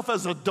myself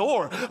as a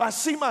door. I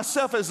see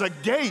myself as a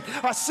gate.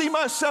 I see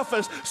myself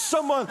as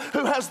someone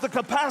who has the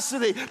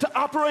capacity to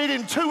operate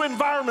in two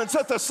environments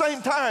at the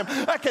same time.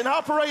 I can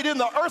operate in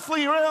the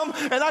earthly realm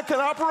and I can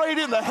operate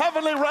in the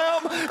heavenly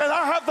realm, and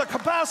I have the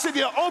capacity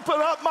to open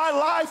up my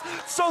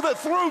life so that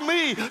through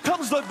me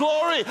comes the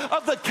glory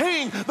of the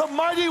King, the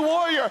mighty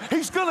warrior.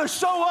 He's going to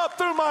show up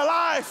through my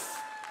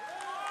life.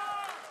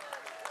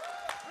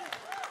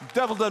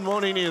 Devil doesn't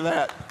want any of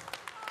that.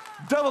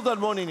 Devil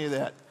doesn't want any of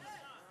that.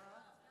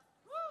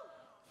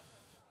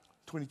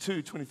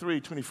 22, 23,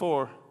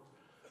 24.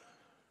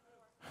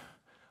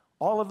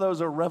 All of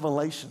those are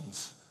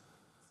revelations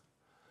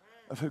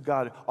of who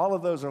God is. All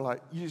of those are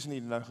like, you just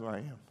need to know who I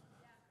am.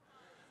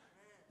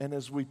 And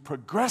as we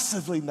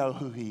progressively know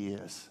who he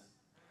is,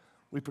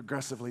 we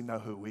progressively know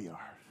who we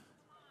are.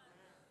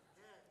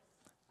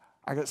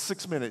 I got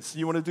 6 minutes.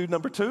 You want to do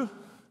number 2?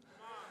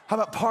 How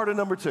about part of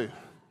number 2?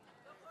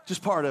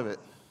 Just part of it.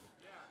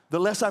 The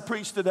less I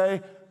preach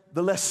today,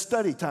 the less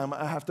study time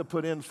I have to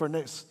put in for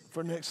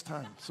next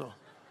time. So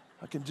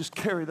I can just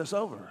carry this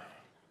over.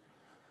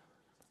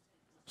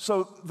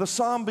 So the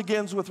psalm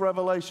begins with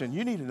revelation.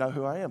 You need to know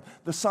who I am.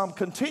 The psalm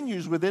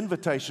continues with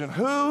invitation.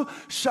 Who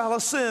shall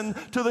ascend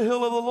to the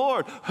hill of the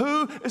Lord?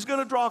 Who is going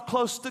to draw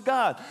close to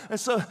God? And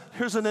so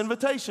here's an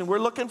invitation. We're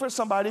looking for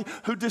somebody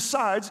who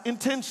decides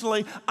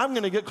intentionally, I'm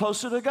going to get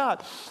closer to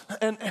God.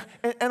 And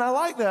I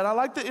like that. I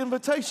like the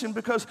invitation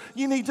because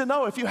you need to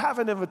know if you have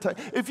an invitation.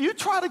 If you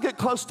try to get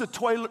close to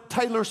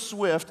Taylor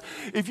Swift,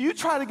 if you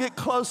try to get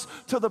close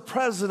to the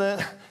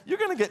president, you're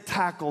going to get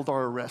tackled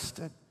or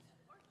arrested.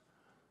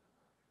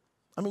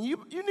 I mean,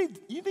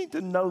 you need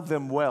to know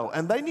them well,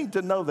 and they need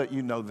to know that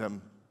you know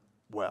them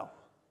well.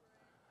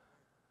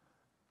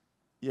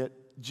 Yet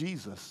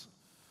Jesus,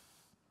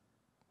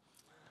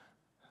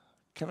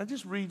 can I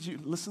just read you,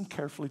 listen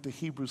carefully to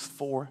Hebrews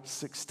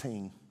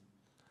 4:16.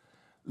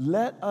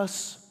 Let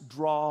us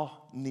draw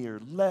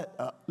near.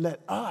 Let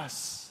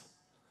us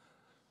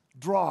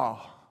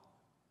draw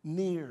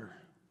near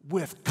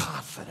with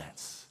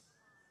confidence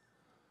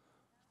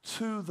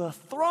to the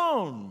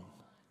throne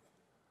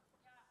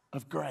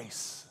of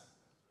grace,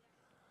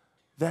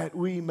 that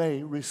we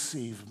may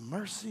receive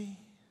mercy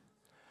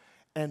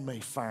and may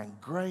find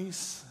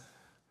grace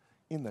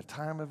in the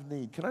time of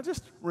need. Can I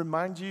just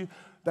remind you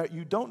that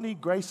you don't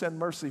need grace and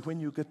mercy when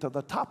you get to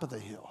the top of the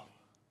hill.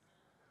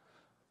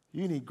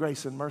 You need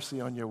grace and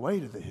mercy on your way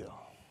to the hill.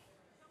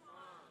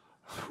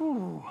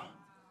 Whew.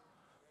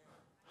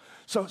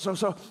 So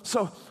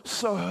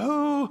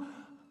who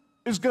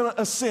is going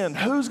to ascend?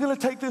 Who's going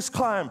to take this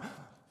climb?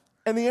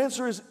 And the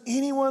answer is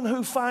anyone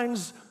who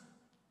finds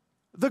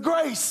the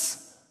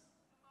grace.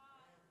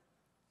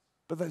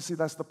 But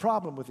that's the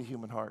problem with the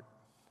human heart.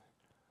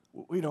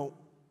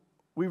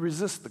 We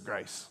resist the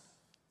grace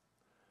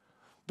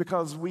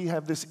because we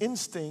have this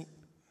instinct,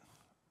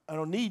 I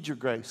don't need your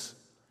grace.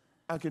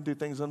 I can do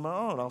things on my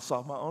own. I'll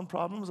solve my own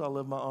problems. I'll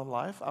live my own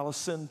life. I'll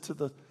ascend,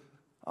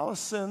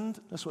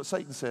 that's what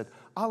Satan said.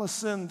 I'll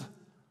ascend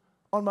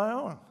on my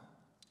own.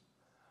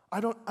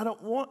 I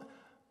don't want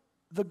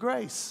the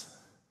grace.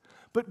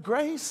 But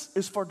grace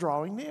is for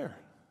drawing near.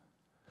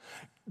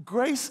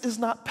 Grace is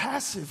not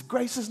passive.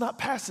 Grace is not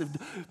passive.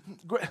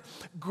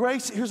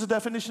 Grace, here's the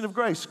definition of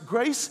grace.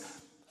 Grace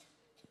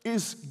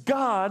is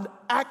God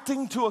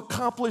acting to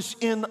accomplish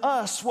in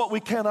us what we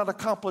cannot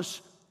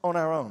accomplish on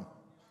our own.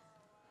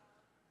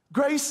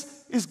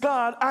 Grace is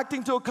God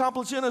acting to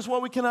accomplish in us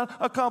what we cannot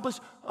accomplish.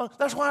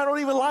 That's why I don't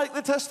even like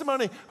the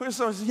testimony. When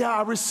someone says, yeah,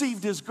 I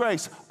received His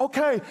grace.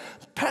 Okay,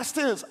 past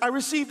tense, I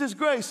received His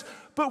grace.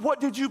 But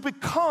what did you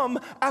become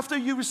after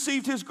you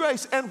received His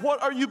grace? And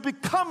what are you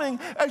becoming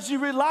as you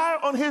rely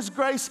on His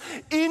grace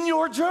in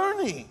your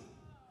journey?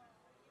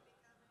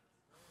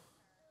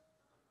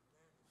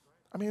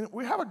 I mean,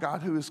 we have a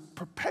God who is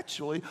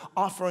perpetually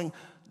offering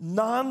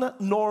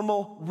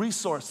non-normal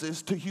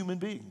resources to human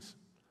beings.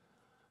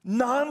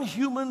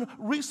 Non-human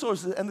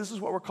resources, and this is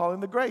what we're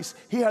calling the grace.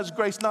 He has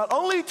grace not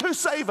only to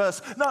save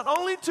us, not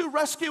only to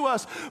rescue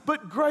us,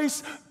 but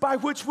grace by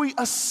which we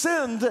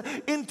ascend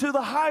into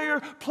the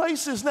higher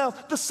places. Now,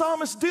 the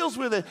psalmist deals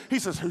with it. He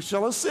says, who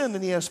shall ascend?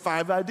 And he has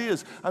 5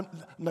 ideas. I'm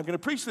not going to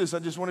preach this. I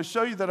just want to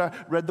show you that I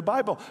read the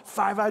Bible.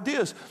 5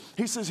 ideas.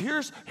 He says,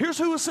 here's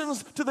who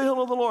ascends to the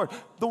hill of the Lord.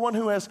 The one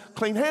who has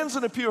clean hands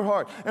and a pure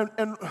heart.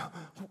 And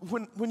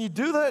when you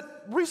do that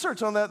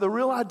research on that, the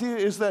real idea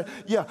is that,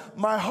 yeah,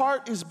 my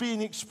heart is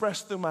being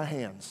expressed through my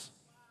hands.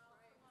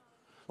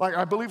 Like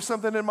I believe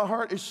something in my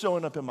heart is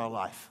showing up in my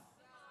life.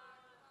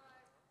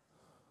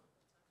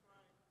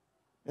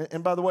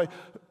 And by the way,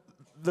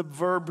 the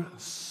verb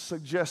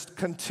suggests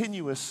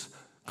continuous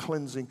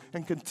cleansing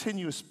and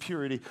continuous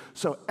purity.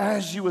 So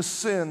as you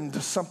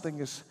ascend, something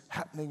is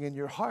happening in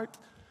your heart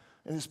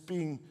and it's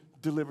being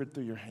delivered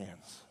through your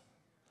hands.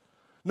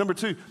 Number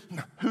 2,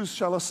 who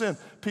shall ascend?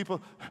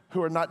 People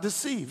who are not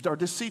deceived or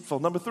deceitful.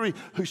 Number 3,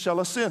 who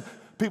shall ascend?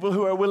 People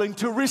who are willing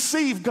to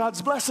receive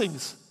God's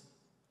blessings.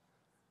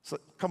 So,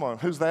 come on,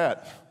 who's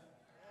that?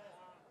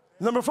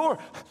 Number 4,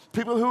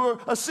 people who are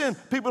ascend.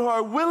 People who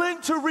are willing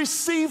to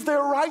receive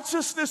their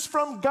righteousness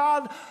from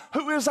God,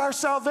 who is our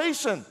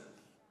salvation.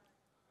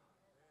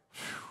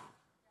 Whew.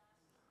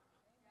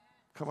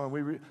 Come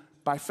on,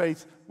 by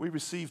faith, we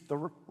receive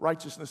the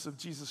righteousness of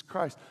Jesus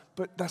Christ.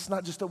 But that's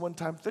not just a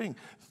one-time thing.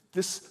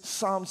 This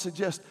psalm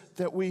suggests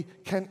that we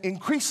can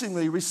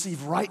increasingly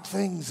receive right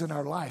things in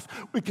our life.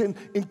 We can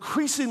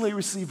increasingly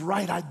receive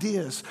right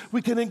ideas.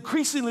 We can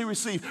increasingly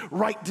receive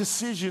right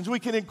decisions. We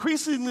can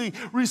increasingly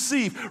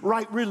receive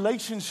right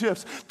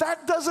relationships.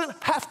 That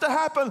doesn't have to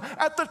happen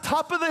at the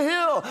top of the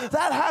hill.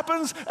 That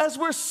happens as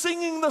we're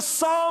singing the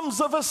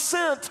psalms of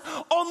ascent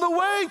on the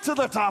way to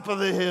the top of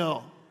the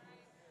hill.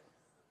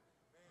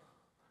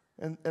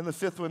 And the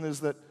 5th one is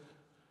that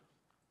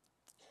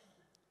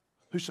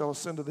who shall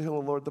ascend to the hill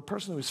of the Lord? The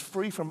person who is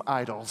free from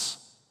idols.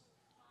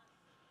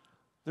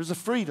 There's a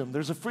freedom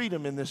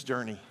in this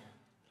journey.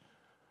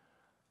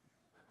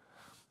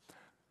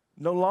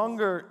 No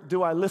longer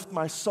do I lift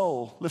my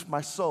soul. No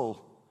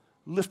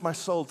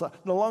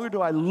longer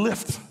do I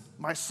lift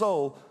my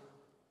soul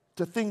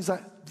to things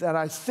that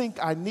I think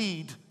I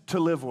need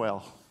to live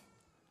well.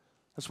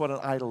 That's what an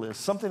idol is.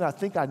 Something I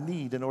think I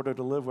need in order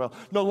to live well.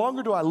 No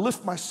longer do I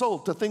lift my soul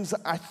to things that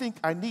I think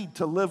I need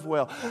to live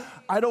well.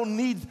 I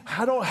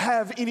don't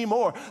have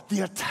anymore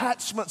the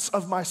attachments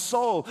of my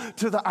soul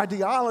to the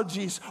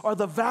ideologies or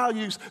the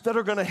values that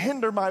are going to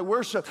hinder my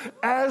worship.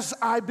 As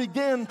I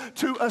begin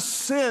to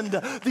ascend,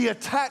 the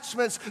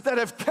attachments that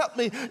have kept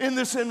me in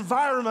this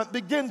environment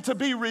begin to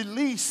be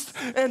released.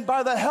 And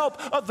by the help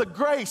of the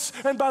grace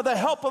and by the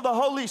help of the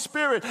Holy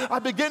Spirit, I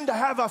begin to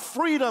have a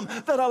freedom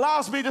that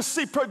allows me to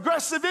see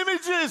progressive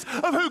images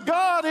of who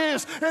God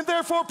is, and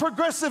therefore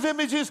progressive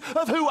images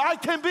of who I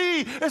can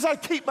be as I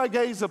keep my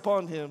gaze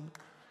upon Him.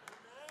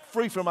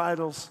 Free from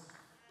idols.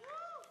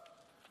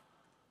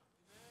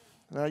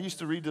 And I used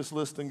to read this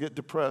list and get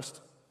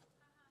depressed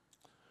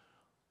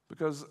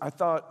because I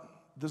thought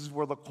this is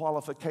where the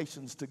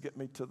qualifications to get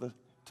me to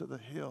the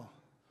hill.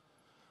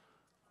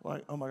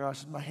 Like, oh my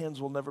gosh, my hands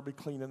will never be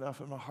clean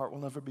enough and my heart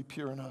will never be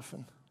pure enough,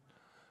 and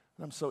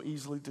I'm so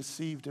easily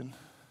deceived, and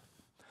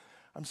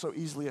I'm so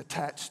easily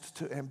attached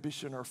to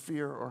ambition or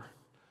fear or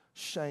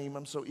shame.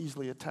 I'm so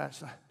easily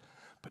attached.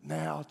 But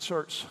now,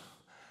 church,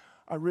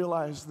 I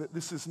realize that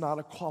this is not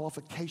a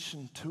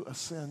qualification to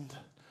ascend.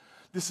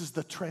 This is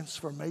the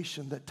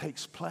transformation that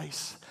takes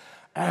place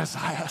as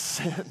I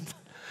ascend.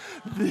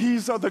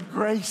 These are the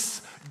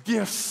grace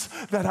gifts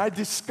that I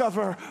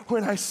discover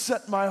when I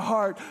set my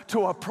heart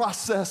to a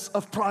process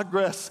of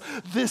progress.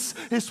 This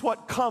is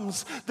what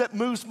comes that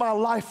moves my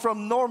life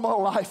from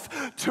normal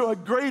life to a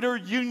greater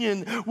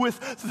union with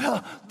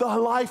the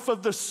life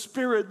of the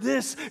Spirit.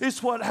 This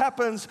is what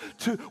happens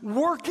to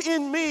work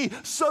in me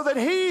so that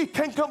He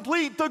can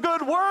complete the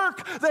good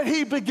work that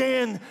He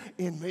began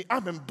in me.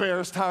 I'm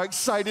embarrassed how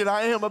excited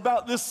I am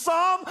about this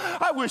psalm.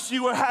 I wish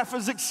you were half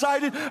as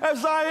excited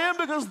as I am,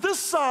 because this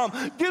psalm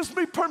gives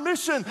me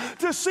permission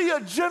to to see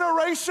a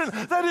generation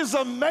that is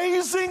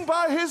amazing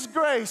by His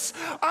grace.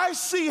 I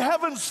see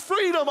heaven's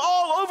freedom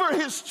all over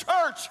His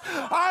church.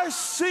 I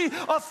see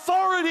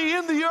authority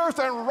in the earth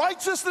and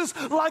righteousness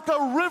like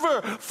a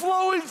river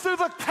flowing through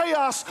the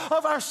chaos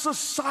of our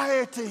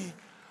society.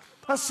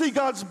 I see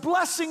God's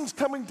blessings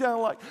coming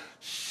down like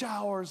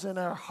showers in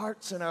our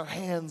hearts and our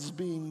hands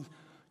being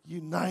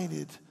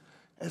united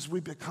as we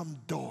become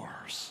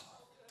doors.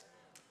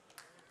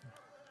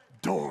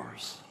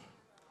 Doors.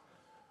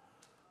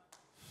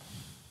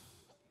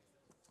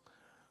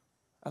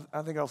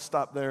 I think I'll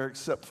stop there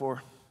except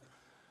for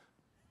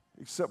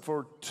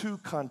two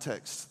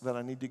contexts that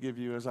I need to give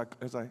you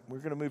we're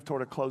going to move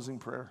toward a closing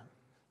prayer.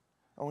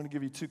 I want to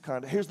give you two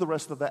contexts. Here's the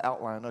rest of the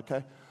outline, okay?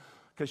 In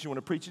case you want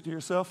to preach it to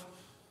yourself.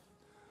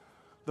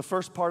 The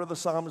first part of the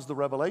psalm is the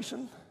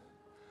revelation.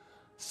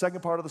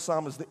 Second part of the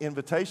psalm is the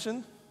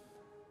invitation.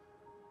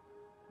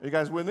 Are you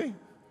guys with me?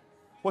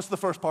 What's the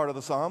first part of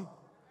the psalm?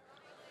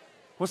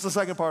 What's the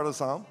second part of the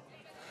psalm?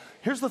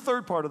 Here's the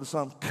third part of the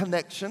psalm,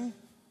 connection.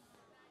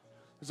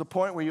 There's a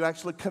point where you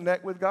actually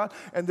connect with God,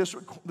 and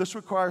this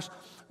requires,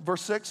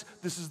 verse 6,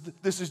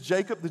 this is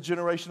Jacob, the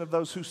generation of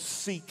those who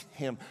seek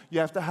Him. You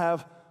have to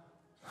have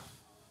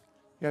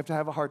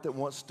a heart that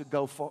wants to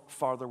go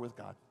farther with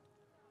God.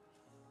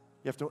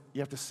 You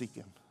have to seek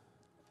Him.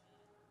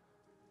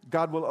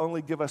 God will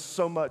only give us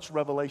so much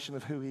revelation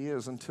of who He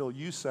is until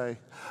you say,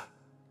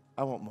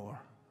 I want more.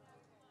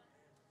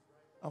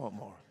 I want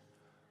more.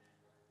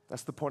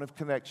 That's the point of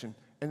connection.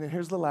 And then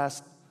here's the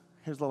last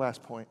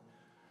point.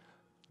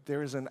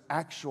 There is an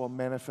actual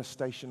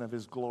manifestation of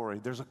His glory.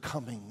 There's a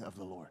coming of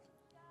the Lord.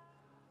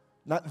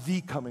 Not the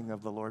coming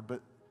of the Lord,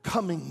 but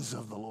comings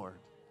of the Lord.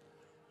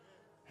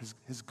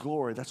 His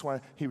glory. That's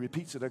why He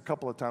repeats it a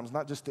couple of times,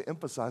 not just to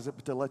emphasize it,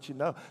 but to let you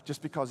know,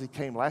 just because He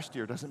came last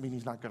year doesn't mean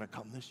He's not going to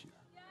come this year.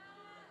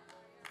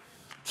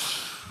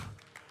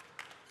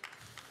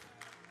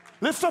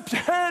 Lift up your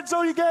heads,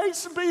 O ye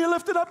gates, and be ye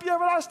lifted up, ye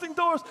everlasting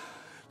doors.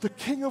 The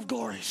King of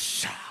glory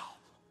shall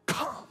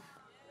come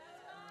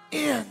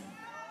in.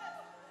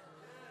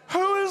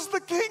 Who is the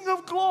King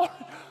of glory?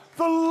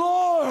 The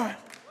Lord.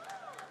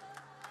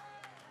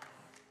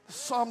 The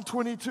Psalm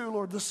 22,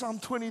 Lord. The Psalm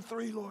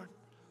 23, Lord.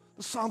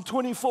 The Psalm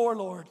 24,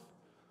 Lord.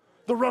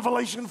 The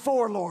Revelation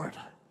 4, Lord.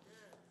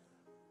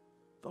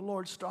 The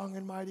Lord strong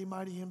and mighty,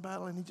 mighty in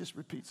battle. And He just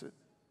repeats it.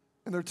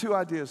 And there are two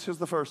ideas. Here's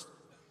the first.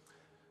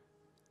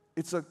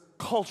 It's a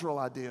cultural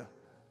idea.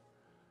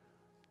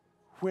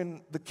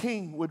 When the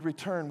king would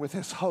return with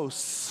his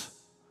hosts,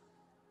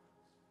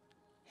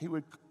 he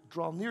would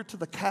draw near to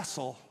the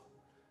castle.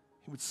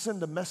 He would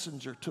send a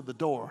messenger to the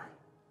door.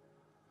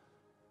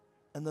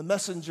 And the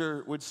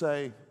messenger would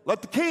say,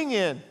 let the king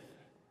in.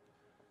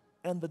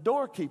 And the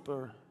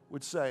doorkeeper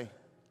would say,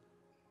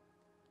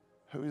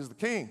 who is the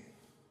king?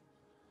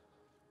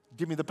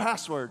 Give me the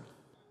password.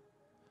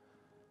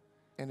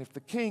 And if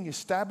the king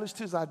established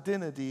his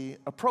identity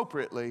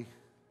appropriately,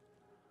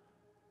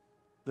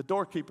 the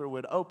doorkeeper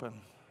would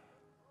open.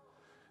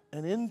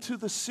 And into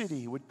the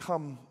city would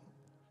come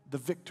the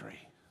victory.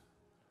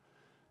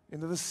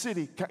 Into the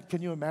city,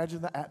 can you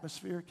imagine the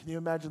atmosphere? Can you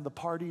imagine the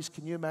parties?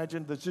 Can you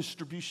imagine the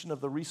distribution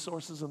of the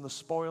resources and the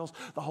spoils?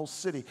 The whole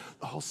city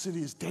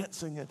is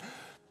dancing and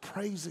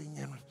praising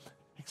and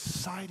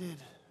excited.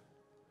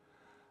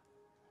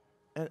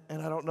 And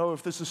I don't know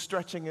if this is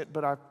stretching it,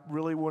 but I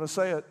really want to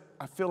say it.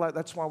 I feel like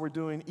that's why we're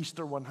doing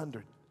Easter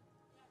 100.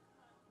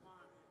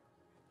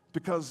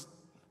 Because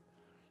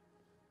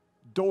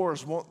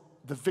doors want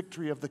the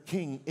victory of the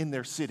king in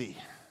their city.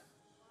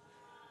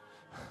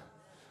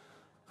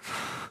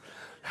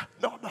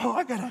 No,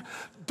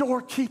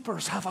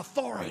 doorkeepers have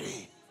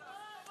authority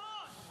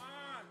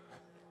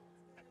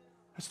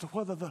as to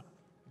whether the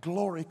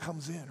glory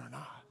comes in or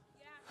not.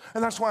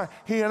 And that's why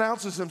He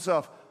announces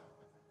Himself,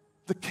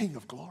 the King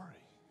of glory.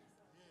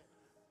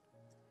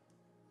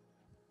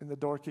 And the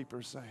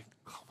doorkeepers say,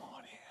 come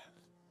on in.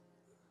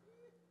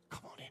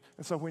 Come on in.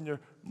 And so when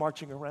you're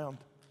marching around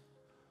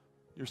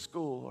your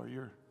school or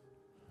your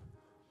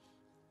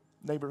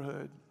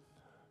neighborhood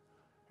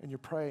and you're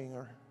praying,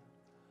 or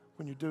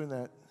when you're doing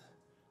that,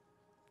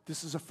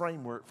 this is a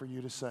framework for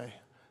you to say,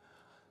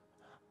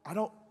 I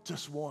don't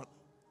just want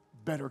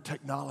better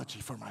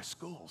technology for my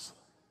schools.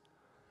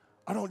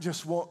 I don't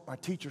just want my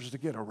teachers to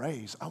get a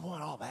raise. I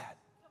want all that.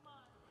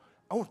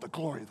 I want the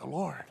glory of the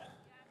Lord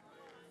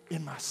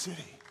in my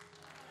city.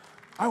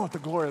 I want the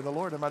glory of the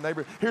Lord in my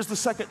neighborhood. Here's the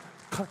second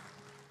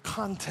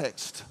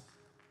context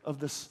of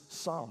this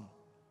psalm.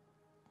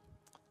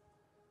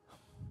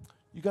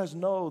 You guys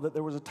know that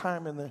there was a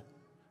time in the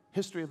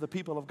history of the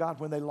people of God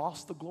when they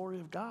lost the glory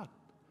of God.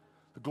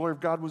 The glory of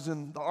God was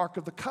in the Ark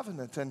of the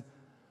Covenant, and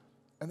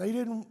they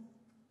didn't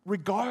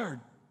regard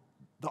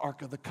the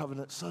Ark of the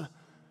Covenant, so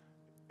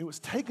it was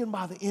taken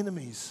by the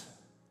enemies.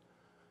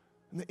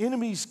 And the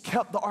enemies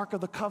kept the Ark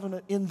of the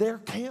Covenant in their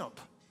camp.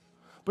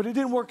 But it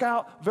didn't work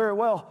out very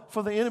well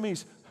for the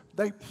enemies.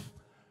 They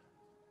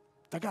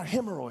got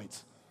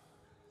hemorrhoids.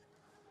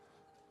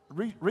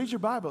 Read your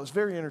Bible. It's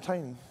very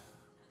entertaining.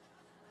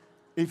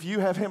 If you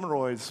have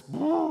hemorrhoids,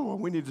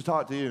 we need to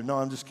talk to you. No,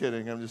 I'm just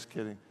kidding. I'm just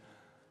kidding.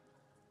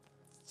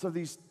 So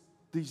the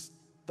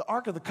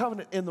Ark of the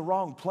Covenant in the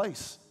wrong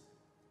place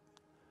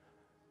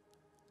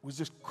was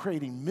just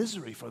creating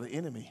misery for the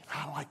enemy.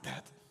 I like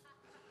that.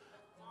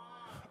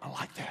 I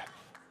like that.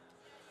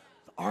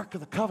 The Ark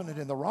of the Covenant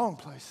in the wrong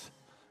place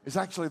is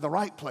actually the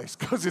right place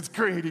because it's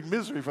creating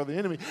misery for the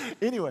enemy.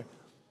 Anyway,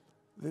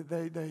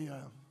 they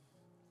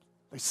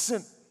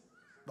sent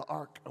the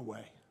Ark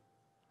away.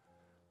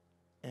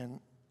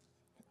 And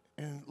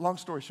long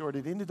story short,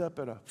 it ended up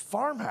at a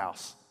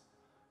farmhouse,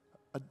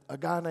 a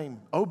guy named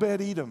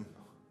Obed-Edom.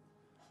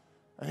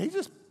 And he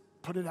just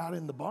put it out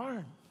in the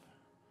barn.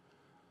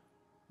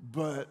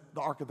 But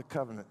the Ark of the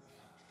Covenant.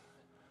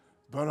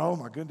 But oh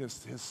my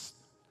goodness, his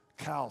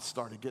cows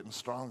started getting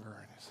stronger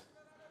and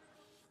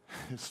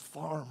his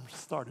farm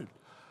started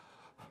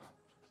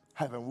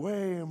having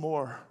way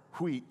more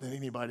wheat than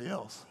anybody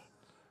else.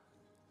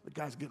 The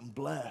guy's getting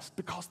blessed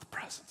because the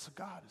presence of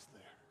God is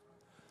there.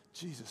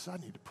 Jesus, I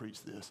need to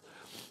preach this.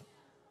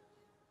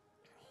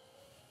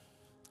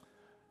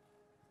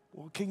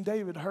 Well, King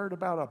David heard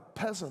about a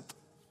peasant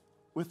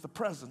with the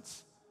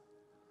presence.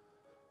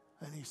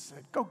 And he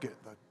said, go get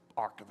the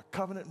Ark of the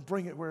Covenant and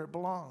bring it where it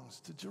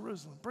belongs, to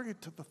Jerusalem. Bring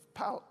it to the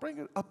palace, bring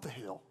it up the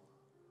hill.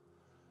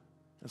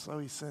 And so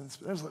he sends,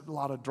 there's a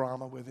lot of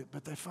drama with it,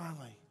 but they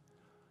finally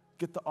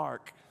get the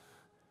Ark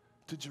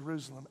to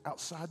Jerusalem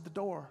outside the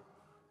door.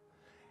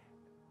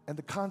 And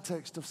the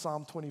context of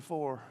Psalm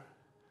 24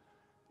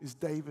 is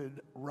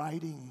David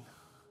writing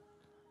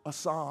a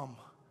psalm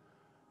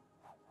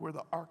where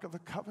the Ark of the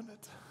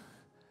Covenant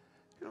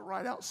is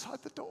right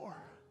outside the door.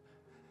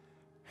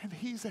 And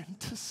he's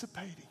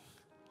anticipating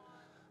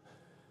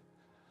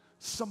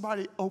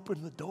somebody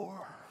open the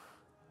door.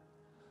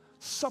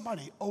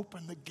 Somebody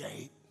open the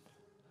gate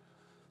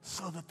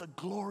so that the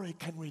glory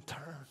can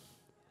return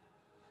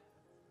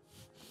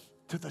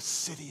to the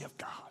city of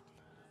God.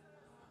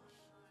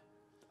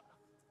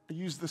 I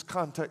use this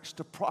context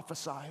to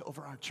prophesy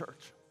over our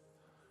church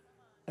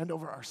and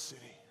over our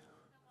city.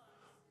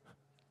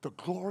 The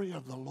glory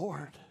of the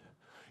Lord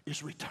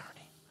is returning.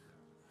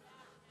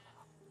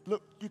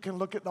 Look, you can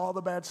look at all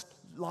the bad,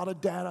 lot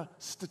of data,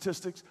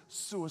 statistics,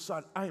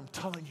 suicide. I am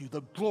telling you,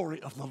 the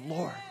glory of the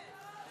Lord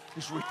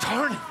is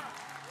returning.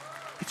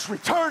 It's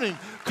returning.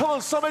 Come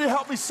on, somebody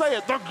help me say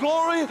it. The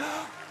glory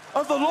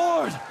of the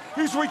Lord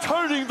is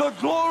returning. The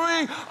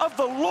glory of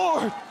the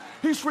Lord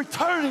is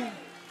returning.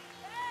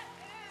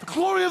 The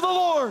glory of the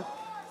Lord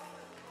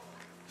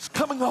is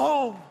coming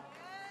home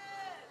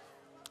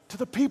to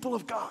the people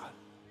of God.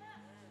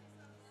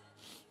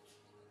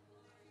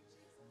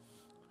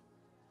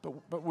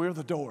 But we're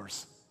the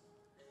doors.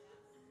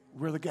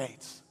 We're the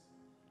gates.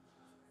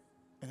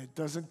 And it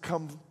doesn't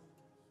come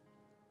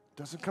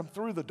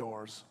through the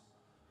doors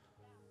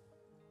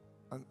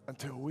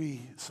until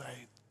we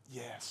say,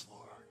 yes,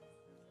 Lord.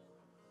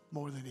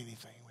 More than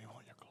anything, we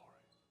want your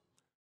glory.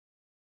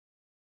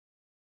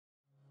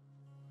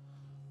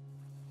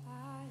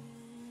 I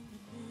am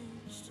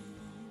an instrument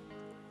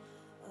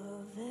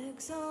of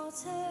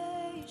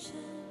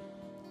exaltation.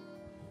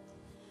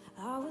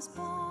 I was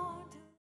born to